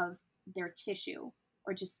residues of their tissue,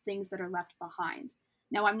 or just things that are left behind.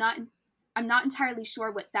 Now, I'm not entirely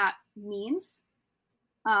sure what that means,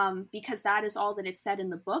 because that is all that it said in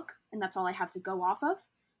the book, and that's all I have to go off of.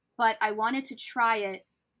 But I wanted to try it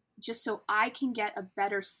just so I can get a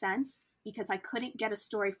better sense, because I couldn't get a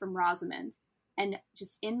story from Rosamund. And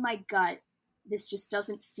just in my gut, this just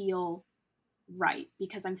doesn't feel right,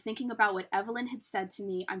 because I'm thinking about what Evelyn had said to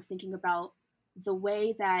me. I'm thinking about the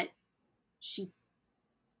way that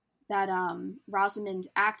Rosamund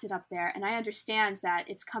acted up there, and I understand that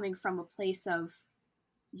it's coming from a place of,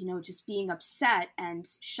 just being upset and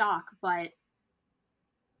shock, but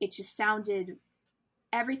it just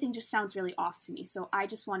everything just sounds really off to me. So I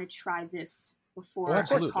just want to try this before I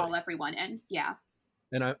call everyone in. Yeah.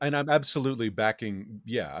 And I'm absolutely backing.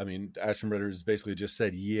 Yeah, I mean, Ashenbrenner's basically just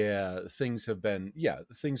said, things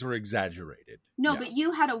were exaggerated. No, but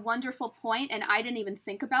you had a wonderful point, and I didn't even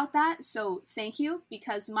think about that. So thank you,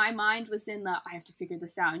 because my mind was in I have to figure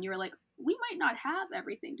this out. And you were like, we might not have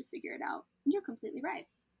everything to figure it out. And you're completely right.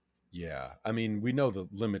 Yeah, I mean, we know the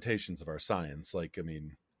limitations of our science. Like, I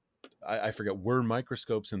mean, I forget, were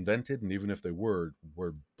microscopes invented? And even if they were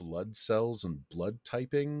blood cells and blood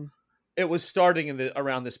typing? It was starting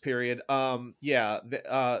around this period. They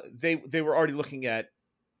were already looking at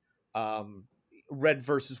red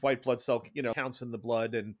versus white blood cell, counts in the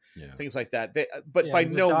blood and things like that. But by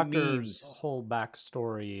no means. Whole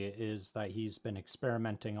backstory is that he's been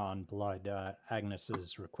experimenting on blood at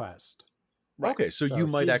Agnes's request. Right. Okay, so you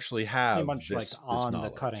might actually have this on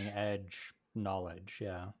knowledge. The cutting edge knowledge.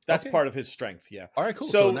 Yeah, that's part of his strength. Yeah. All right, cool.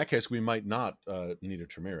 So in that case, we might not need a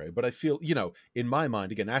Tremere, but I feel, in my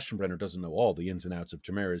mind, again, Ashenbrenner doesn't know all the ins and outs of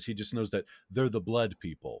Tremeres. He just knows that they're the blood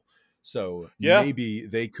people. So maybe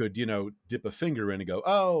they could, dip a finger in and go,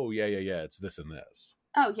 oh yeah, it's this and this.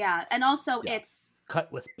 Oh yeah, and also it's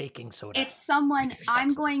cut with baking soda. It's someone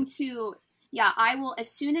I'm going to. Yeah, I will,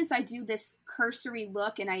 as soon as I do this cursory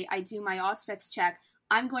look and I do my Auspex check,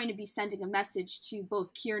 I'm going to be sending a message to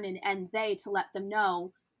both Kiernan and they to let them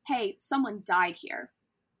know, hey, someone died here.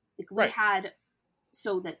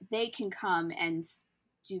 So that they can come and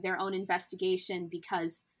do their own investigation,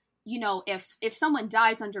 because, if someone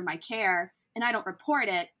dies under my care and I don't report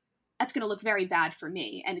it, that's going to look very bad for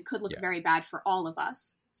me, and it could look very bad for all of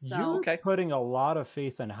us. So you're putting a lot of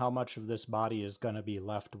faith in how much of this body is going to be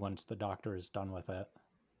left once the doctor is done with it.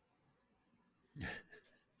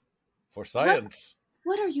 For science.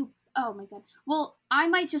 What are you? Oh my god. Well, I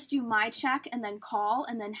might just do my check and then call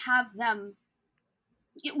and then have them.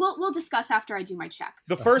 We'll discuss after I do my check.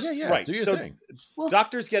 The first, right? Do your thing. Well,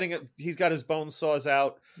 doctor's getting it. He's got his bone saws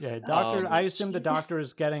out. Yeah, doctor. I assume the doctor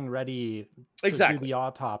is getting ready to do the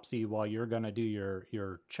autopsy while you're going to do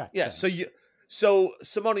your check. Yeah. Thing. So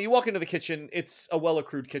Simona, you walk into the kitchen. It's a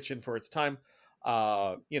well-accrued kitchen for its time.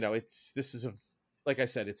 Like I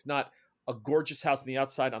said, it's not a gorgeous house on the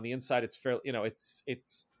outside. On the inside, it's fairly,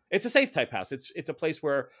 it's a safe type house. It's a place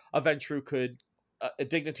where a Ventru a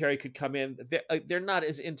dignitary could come in. They're not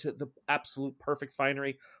as into the absolute perfect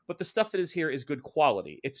finery, but the stuff that is here is good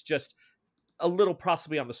quality. It's just a little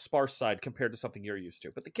possibly on the sparse side compared to something you're used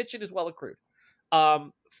to. But the kitchen is well-accrued.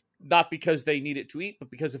 Not because they need it to eat,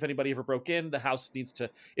 but because if anybody ever broke in, the house needs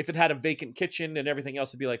to, if it had a vacant kitchen and everything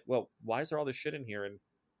else, it'd be like, well, why is there all this shit in here and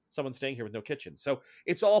someone's staying here with no kitchen? So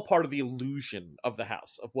it's all part of the illusion of the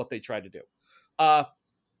house, of what they try to do.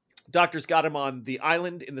 Doctor's got him on the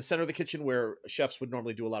island in the center of the kitchen where chefs would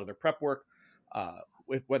normally do a lot of their prep work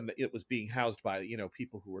when it was being housed by,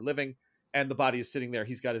 people who were living, and the body is sitting there.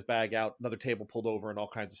 He's got his bag out, another table pulled over and all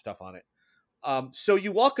kinds of stuff on it. So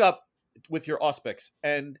you walk up with your Auspex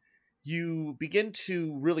and you begin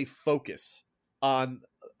to really focus on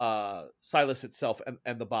Silas itself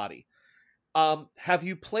and the body. Have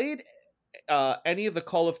you played any of the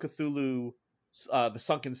Call of Cthulhu, the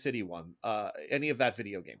Sunken City one, any of that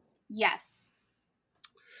video game? Yes.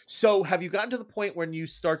 So have you gotten to the point when you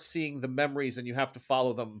start seeing the memories and you have to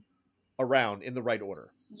follow them around in the right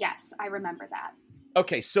order? Yes, I remember that.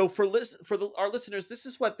 Okay, so for our listeners, this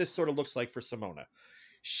is what this sort of looks like for Simona.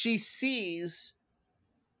 She sees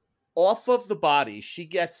off of the body, she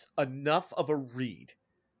gets enough of a read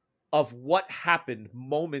of what happened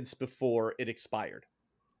moments before it expired.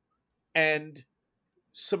 And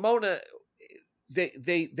Simona,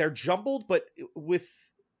 they're jumbled, but with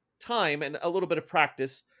time and a little bit of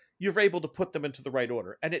practice, you're able to put them into the right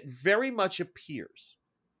order. And it very much appears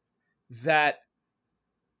that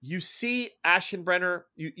you see Ashenbrenner,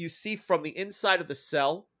 you see from the inside of the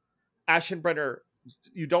cell, Ashenbrenner,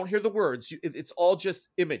 you don't hear the words. It's all just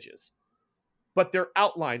images. but they're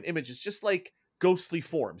outline images, just like ghostly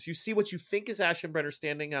forms. You see what you think is Ashenbrenner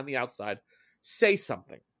standing on the outside. Say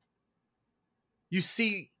something. You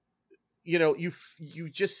see, you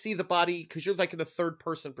just see the body because you're like in a third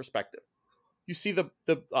person perspective. You see the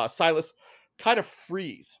Silas kind of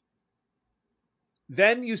freeze.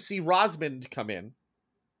 Then you see Rosamund come in,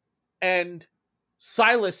 and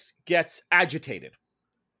Silas gets agitated,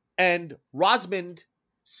 and Rosamund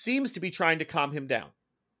seems to be trying to calm him down.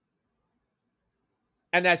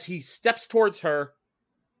 And as he steps towards her,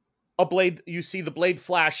 you see the blade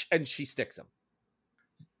flash, and she sticks him.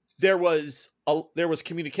 There was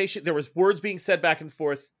communication, there was words being said back and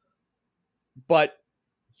forth, but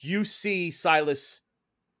you see Silas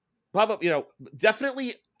probably,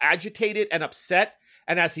 definitely agitated and upset,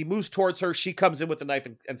 and as he moves towards her, she comes in with a knife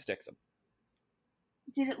and sticks him.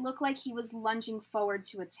 Did it look like he was lunging forward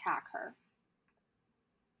to attack her?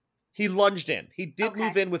 He lunged in. He did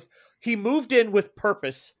move in he moved in with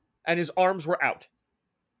purpose, and his arms were out.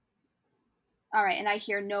 All right, and I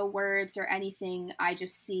hear no words or anything. I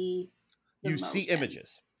just see the motions. See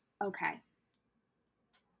images. Okay.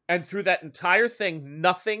 And through that entire thing,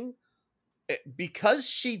 nothing, because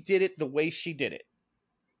she did it the way she did it,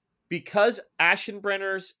 because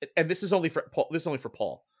Ashenbrenner's, and this is only for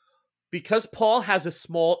Paul, because Paul has a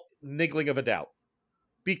small niggling of a doubt,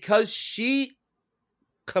 because she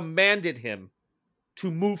commanded him to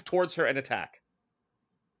move towards her and attack,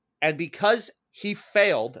 and because he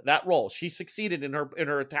failed that role, she succeeded in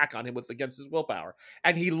her attack on him against his willpower,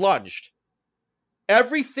 and he lunged.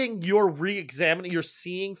 Everything you're re-examining, you're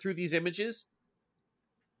seeing through these images,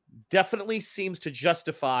 definitely seems to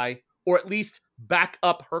justify, or at least back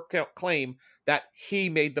up her claim that he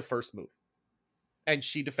made the first move. And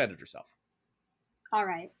she defended herself. All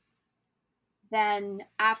right. Then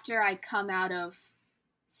after I come out of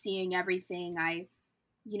seeing everything, I,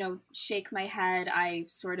 shake my head. I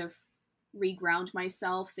sort of reground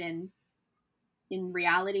myself in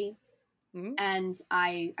reality. Mm-hmm. And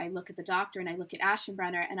I look at the doctor and I look at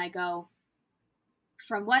Ashenbrenner and I go,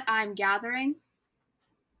 from what I'm gathering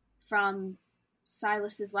from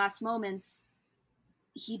Silas's last moments,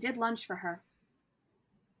 he did lunge for her.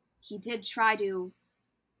 He did try to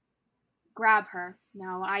grab her.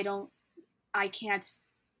 Now, I can't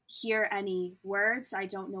hear any words. I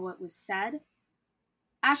don't know what was said.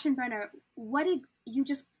 Ashenbrenner, you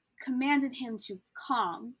just commanded him to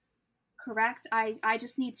calm, correct? I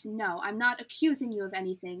just need to know. I'm not accusing you of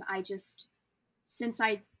anything. Since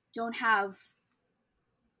I don't have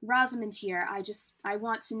Rosamund here, I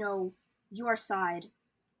want to know your side,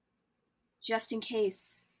 just in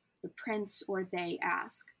case the prince or they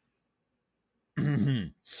ask.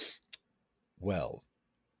 Well,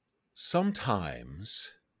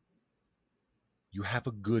 sometimes you have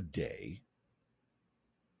a good day,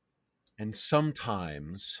 and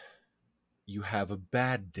sometimes you have a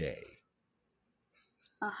bad day.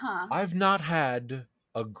 Uh-huh. I've not had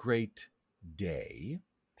a great day,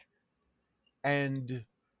 and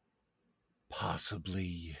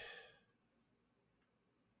possibly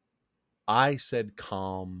I said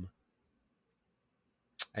calm,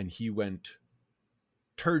 and he went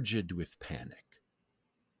turgid with panic.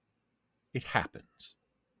 It happens.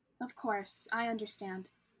 Of course, I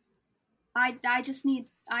understand. I just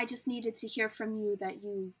needed to hear from you that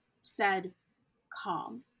you said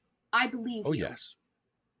calm. I believe you. Oh, yes.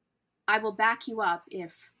 I will back you up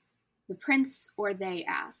if the prince or they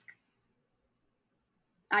ask.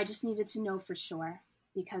 I just needed to know for sure,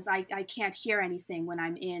 because I can't hear anything when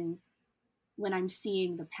I'm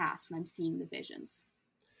seeing the past, when I'm seeing the visions.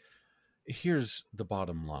 Here's the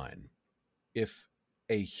bottom line. If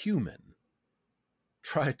a human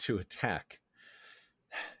tried to attack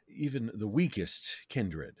even the weakest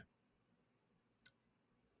kindred,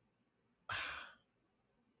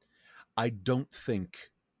 I don't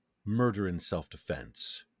think murder in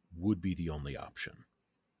self-defense would be the only option.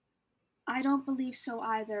 I don't believe so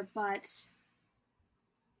either, but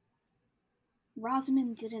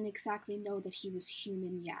Rosamund didn't exactly know that he was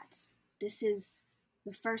human yet. This is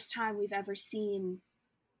the first time we've ever seen,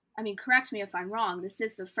 correct me if I'm wrong, this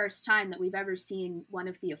is the first time that we've ever seen one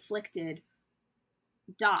of the afflicted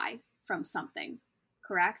die from something,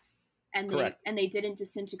 correct? Correct. They didn't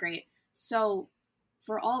disintegrate. So,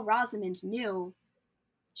 for all Rosamund knew,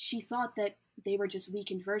 she thought that they were just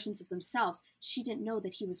weakened versions of themselves. She didn't know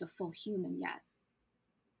that he was a full human yet.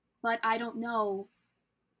 But I don't know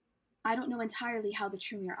entirely how the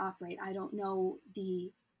Tremere operate. I don't know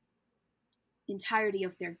the entirety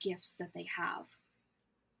of their gifts that they have.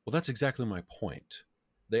 Well, that's exactly my point.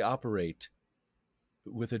 They operate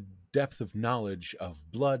with a depth of knowledge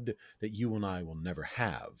of blood that you and I will never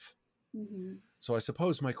have. Mm-hmm. So I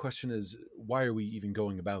suppose my question is, why are we even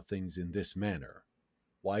going about things in this manner?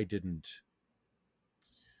 Why didn't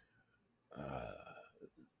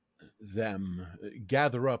them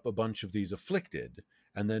gather up a bunch of these afflicted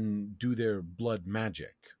and then do their blood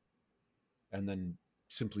magic and then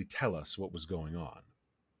simply tell us what was going on?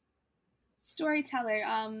 Storyteller,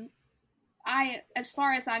 as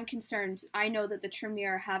far as I'm concerned, I know that the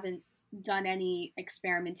Tremere haven't done any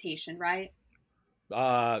experimentation, right?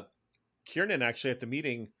 Kiernan actually at the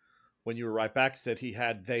meeting when you were right back said he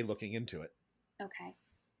had they looking into it. Okay.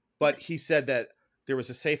 But he said that there was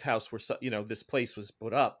a safe house where this place was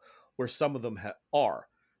put up where some of them are.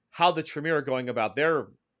 How the Tremere are going about their,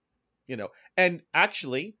 and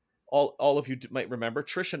actually all of you might remember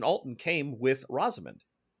Trish and Alton came with Rosamond.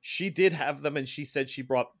 She did have them, and she said she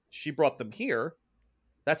brought them here.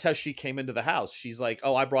 That's how she came into the house. She's like,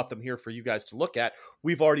 "Oh, I brought them here for you guys to look at.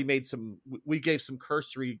 We've already we gave some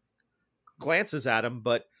cursory glances at them,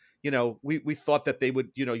 but we thought that they would,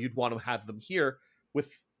 you'd want to have them here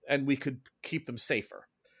and we could keep them safer."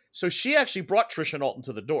 So she actually brought Trish and Alton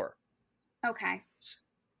to the door. Okay.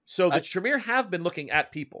 So the Tremere have been looking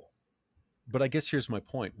at people. But I guess here's my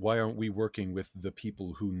point. Why aren't we working with the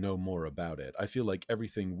people who know more about it? I feel like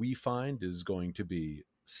everything we find is going to be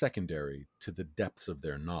secondary to the depth of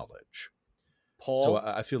their knowledge. Paul, so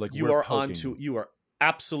I feel like you are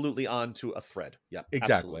absolutely onto a thread. Yeah,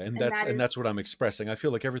 exactly. Absolutely. And that's what I'm expressing. I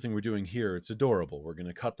feel like everything we're doing here, it's adorable. We're going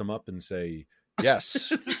to cut them up and say,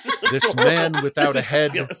 yes, this man without a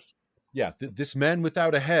head. Yes. Yeah, this man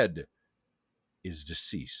without a head is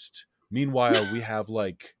deceased. Meanwhile, we have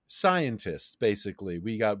like scientists. Basically,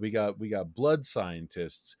 we got blood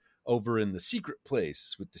scientists over in the secret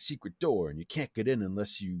place with the secret door, and you can't get in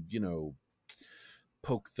unless you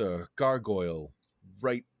poke the gargoyle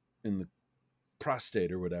right in the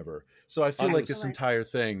prostate or whatever. So I feel like this entire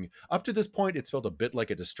thing, up to this point, it's felt a bit like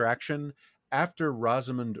a distraction. After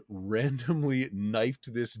Rosamond randomly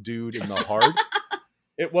knifed this dude in the heart.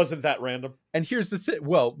 It wasn't that random. And here's the thing.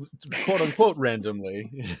 Well, quote unquote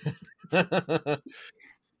randomly.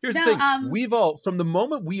 Here's the thing. We've all, from the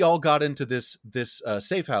moment we all got into this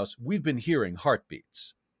safe house, we've been hearing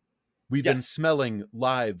heartbeats. We've been smelling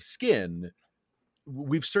live skin.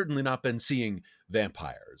 We've certainly not been seeing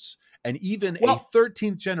vampires. And even a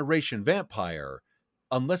 13th generation vampire,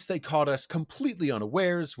 unless they caught us completely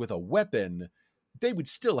unawares with a weapon, they would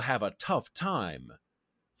still have a tough time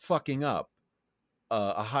fucking up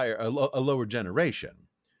a lower generation.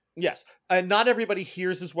 Yes. And not everybody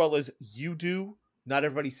hears as well as you do. Not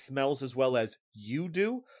everybody smells as well as you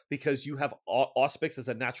do, because you have auspics as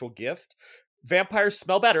a natural gift. Vampires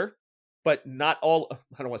smell better, but not all. I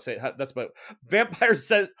don't want to say it, that's, but vampires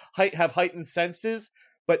have heightened senses,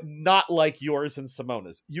 but not like yours and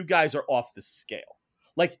Simona's. You guys are off the scale.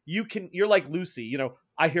 Like you're like Lucy.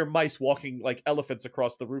 I hear mice walking like elephants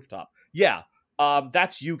across the rooftop. Yeah.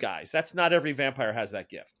 That's you guys. That's not every vampire has that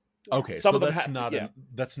gift. Okay, Some so of them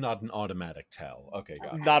that's not an automatic tell. Okay,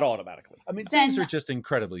 got it. Not automatically. I mean, things are just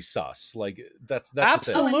incredibly sus. Like that's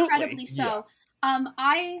absolutely incredibly so. Yeah.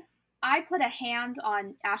 I put a hand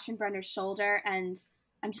on Ashenbrenner's shoulder, and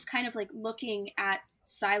I'm just kind of like looking at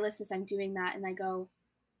Silas as I'm doing that, and I go,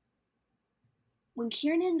 when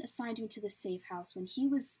Kiernan assigned me to the safe house, when he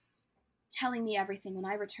was telling me everything when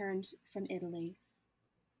I returned from Italy,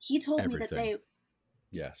 he told me that they...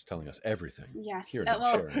 Yes, telling us everything. Yes.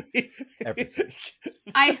 Everything.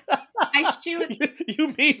 I shoot... You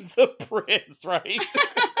mean the prince, right?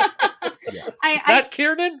 Yeah.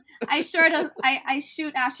 Kiernan? I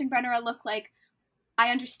shoot Ashenbrenner a look like, I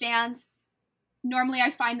understand. Normally I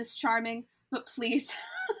find this charming, but please.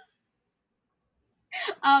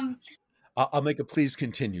 I'll make a please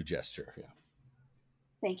continue gesture. Yeah.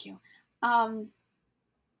 Thank you.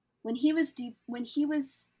 When he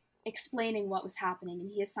was explaining what was happening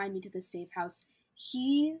and he assigned me to the safe house,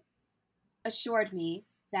 he assured me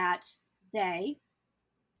that they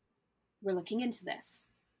were looking into this,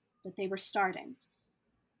 that they were starting.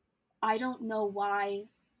 I don't know why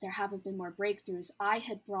there haven't been more breakthroughs. I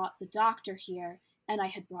had brought the doctor here, and I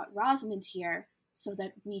had brought Rosamond here so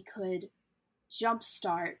that we could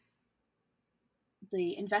jumpstart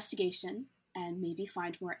the investigation and maybe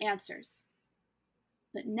find more answers.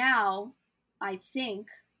 But now, I think,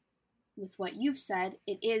 with what you've said,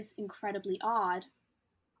 it is incredibly odd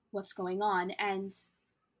what's going on, and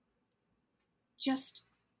just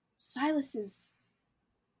Silas's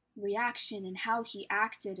reaction and how he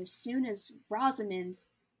acted as soon as Rosamond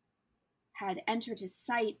had entered his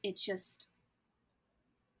sight, it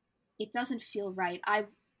doesn't feel right.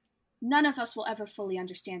 None of us will ever fully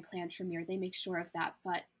understand Clan Tremere. They make sure of that,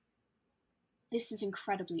 but this is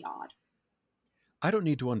incredibly odd. I don't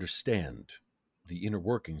need to understand the inner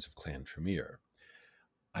workings of Clan Tremere.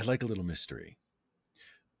 I like a little mystery.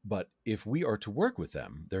 But if we are to work with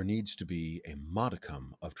them, there needs to be a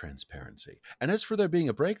modicum of transparency. And as for there being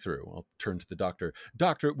a breakthrough, I'll turn to the doctor.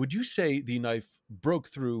 Doctor, would you say the knife broke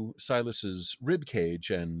through Silas's rib cage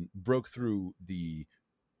and broke through the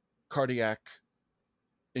cardiac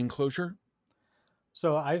enclosure?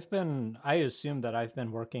 So I assume that I've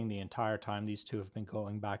been working the entire time these two have been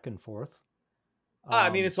going back and forth.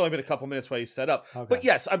 I mean, it's only been a couple minutes while you set up. Okay. But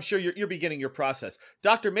yes, I'm sure you're beginning your process.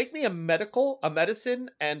 Doctor, make me a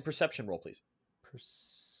medicine, and perception roll, please.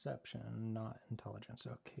 Perception, not intelligence.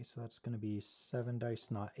 Okay, so that's going to be 7 dice,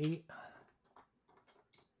 not 8.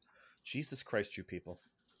 Jesus Christ, you people.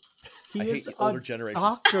 I hate the older generations.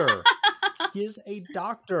 Doctor. He is a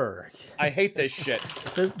doctor. I hate this shit.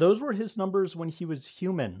 Those were his numbers when he was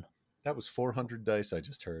human. That was 400 dice I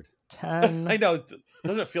just heard. 10. I know.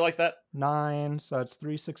 Doesn't it feel like that? 9. So that's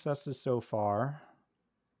 3 successes so far.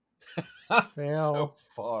 Fail. So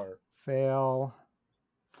far. Fail.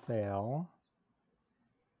 Fail.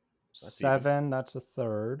 That's 7. Even. That's a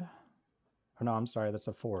third. Or no, I'm sorry. That's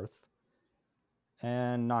a fourth.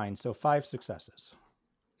 And 9. So 5 successes.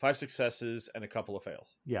 5 successes and a couple of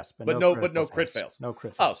fails. Yes, but no crit fails. No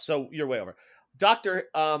crit fails. Oh, so you're way over. Doctor,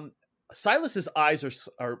 Silas's eyes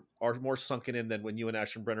are more sunken in than when you and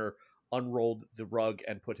Ashenbrenner unrolled the rug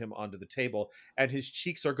and put him onto the table, and his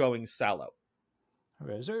cheeks are going sallow.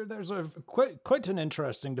 Okay, so there's a quite an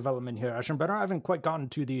interesting development here, Ashenbrenner. I haven't quite gotten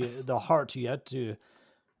to the heart yet to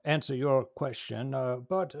answer your question,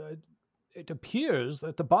 but it appears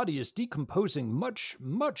that the body is decomposing much,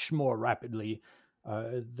 much more rapidly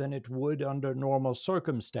than it would under normal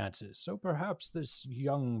circumstances. So perhaps this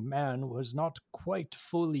young man was not quite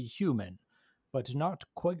fully human, but not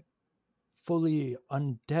quite fully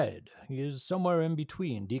undead. He is somewhere in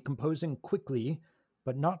between, decomposing quickly,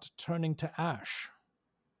 but not turning to ash.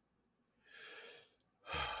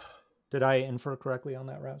 Did I infer correctly on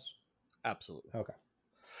that, Raz? Absolutely. Okay.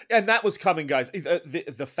 And that was coming, guys.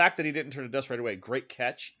 The fact that he didn't turn to dust right away, great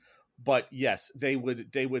catch. But yes, they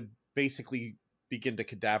would basically begin to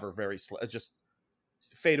cadaver very slow, just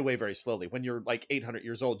fade away very slowly. When you're like 800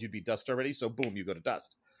 years old, you'd be dust already. So boom, you go to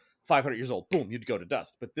dust. 500 years old, boom, you'd go to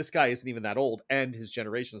dust. But this guy isn't even that old, and his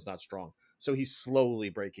generation is not strong. So he's slowly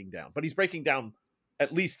breaking down. But he's breaking down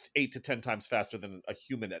at least 8 to 10 times faster than a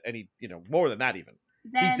human at any, more than that even.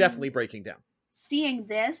 Then, he's definitely breaking down. Seeing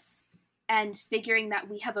this and figuring that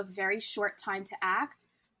we have a very short time to act,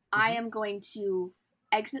 I am going to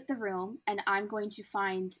exit the room, and I'm going to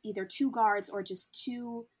find either 2 guards or just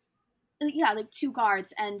 2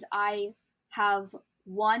 guards, and I have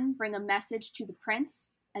one bring a message to the prince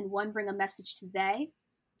and one bring a message to they,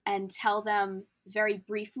 and tell them very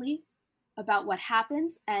briefly about what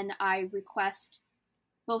happened, and I request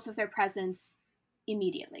both of their presence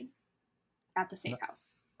immediately at the safe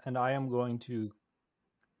house. And I am going to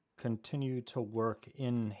continue to work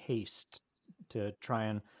in haste to try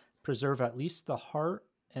and preserve at least the heart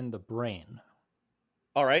and the brain.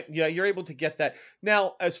 All right. Yeah, you're able to get that.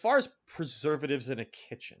 Now, as far as preservatives in a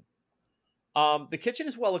kitchen, the kitchen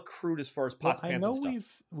is well accrued as far as pots, pans, and stuff. I know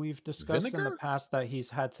we've discussed in the past that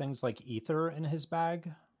he's had things like ether in his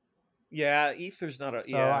bag. Yeah, ether's not a...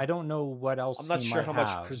 So I don't know what else I'm not sure how have.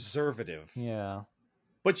 much preservative. Yeah.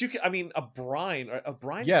 But you can, a brine.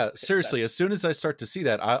 Yeah, seriously. As soon as I start to see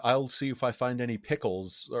that, I'll see if I find any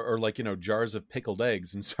pickles or jars of pickled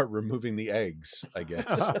eggs and start removing the eggs, I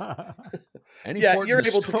guess. You're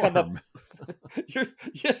able to come up.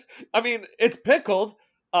 It's pickled.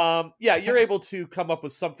 You're able to come up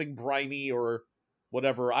with something briny or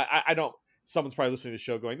whatever. I don't. Someone's probably listening to the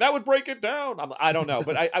show going, that would break it down. I don't know,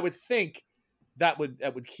 but I would think that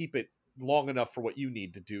would keep it long enough for what you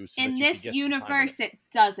need to do. So in this universe, it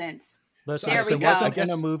doesn't. Listen, there we go. I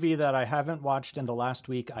guess in a movie that I haven't watched in the last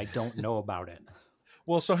week, I don't know about it.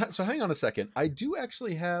 Well, so hang on a second. I do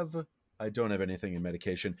actually have. I don't have anything in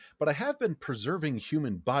medication, but I have been preserving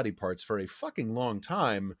human body parts for a fucking long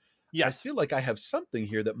time. Yes. I feel like I have something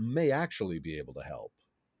here that may actually be able to help.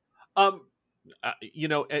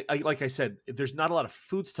 Like I said, there's not a lot of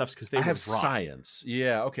foodstuffs because I have science.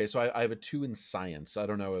 Yeah. Okay. So I have a 2 in science. I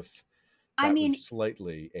don't know if that would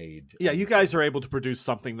slightly aid. Yeah. You guys are able to produce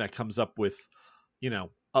something that comes up with,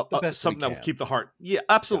 something that will keep the heart. Yeah,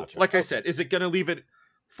 absolutely. Gotcha. Like I said, is it going to leave it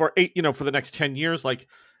for for the next 10 years? Like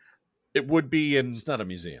it would be in. It's not a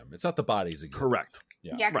museum. It's not the bodies. Exhibit. Correct.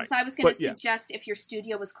 Yeah. Because I was going to suggest if your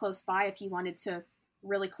studio was close by, if you wanted to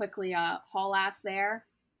really quickly haul ass there,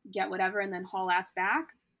 get whatever, and then haul ass back.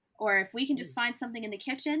 Or if we can just find something in the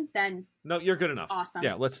kitchen, then No, you're good enough. Awesome.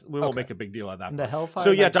 Yeah, we won't make a big deal of that. The Hellfire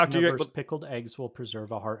so yeah, Knight's Doctor, members' pickled eggs will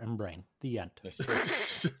preserve a heart and brain. The end.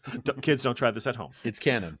 Kids, don't try this at home. It's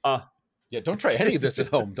canon. Yeah, don't try any of this at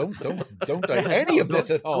home. Don't try any of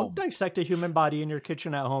this at home. Don't dissect a human body in your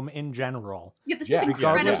kitchen at home in general. Yeah, this Yeah. is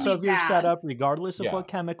Regardless incredibly of your bad. setup, regardless of Yeah. what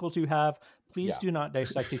chemicals you have, please Yeah. do not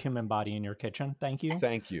dissect a human body in your kitchen. Thank you.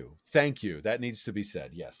 Thank you. Thank you. That needs to be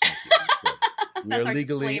said. Yes, thank you. Good. We That's are our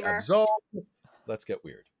legally disclaimer. absolved. Let's get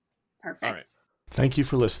weird. Perfect. All right. Thank you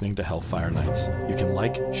for listening to Hellfire Nights. You can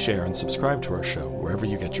like, share, and subscribe to our show wherever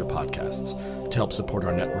you get your podcasts. To help support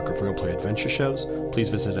our network of real play adventure shows, please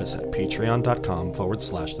visit us at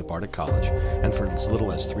patreon.com/the Bardic College. And for as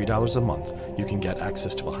little as $3 a month, you can get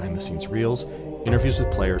access to behind-the-scenes reels, interviews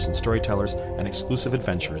with players and storytellers, and exclusive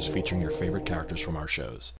adventures featuring your favorite characters from our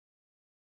shows.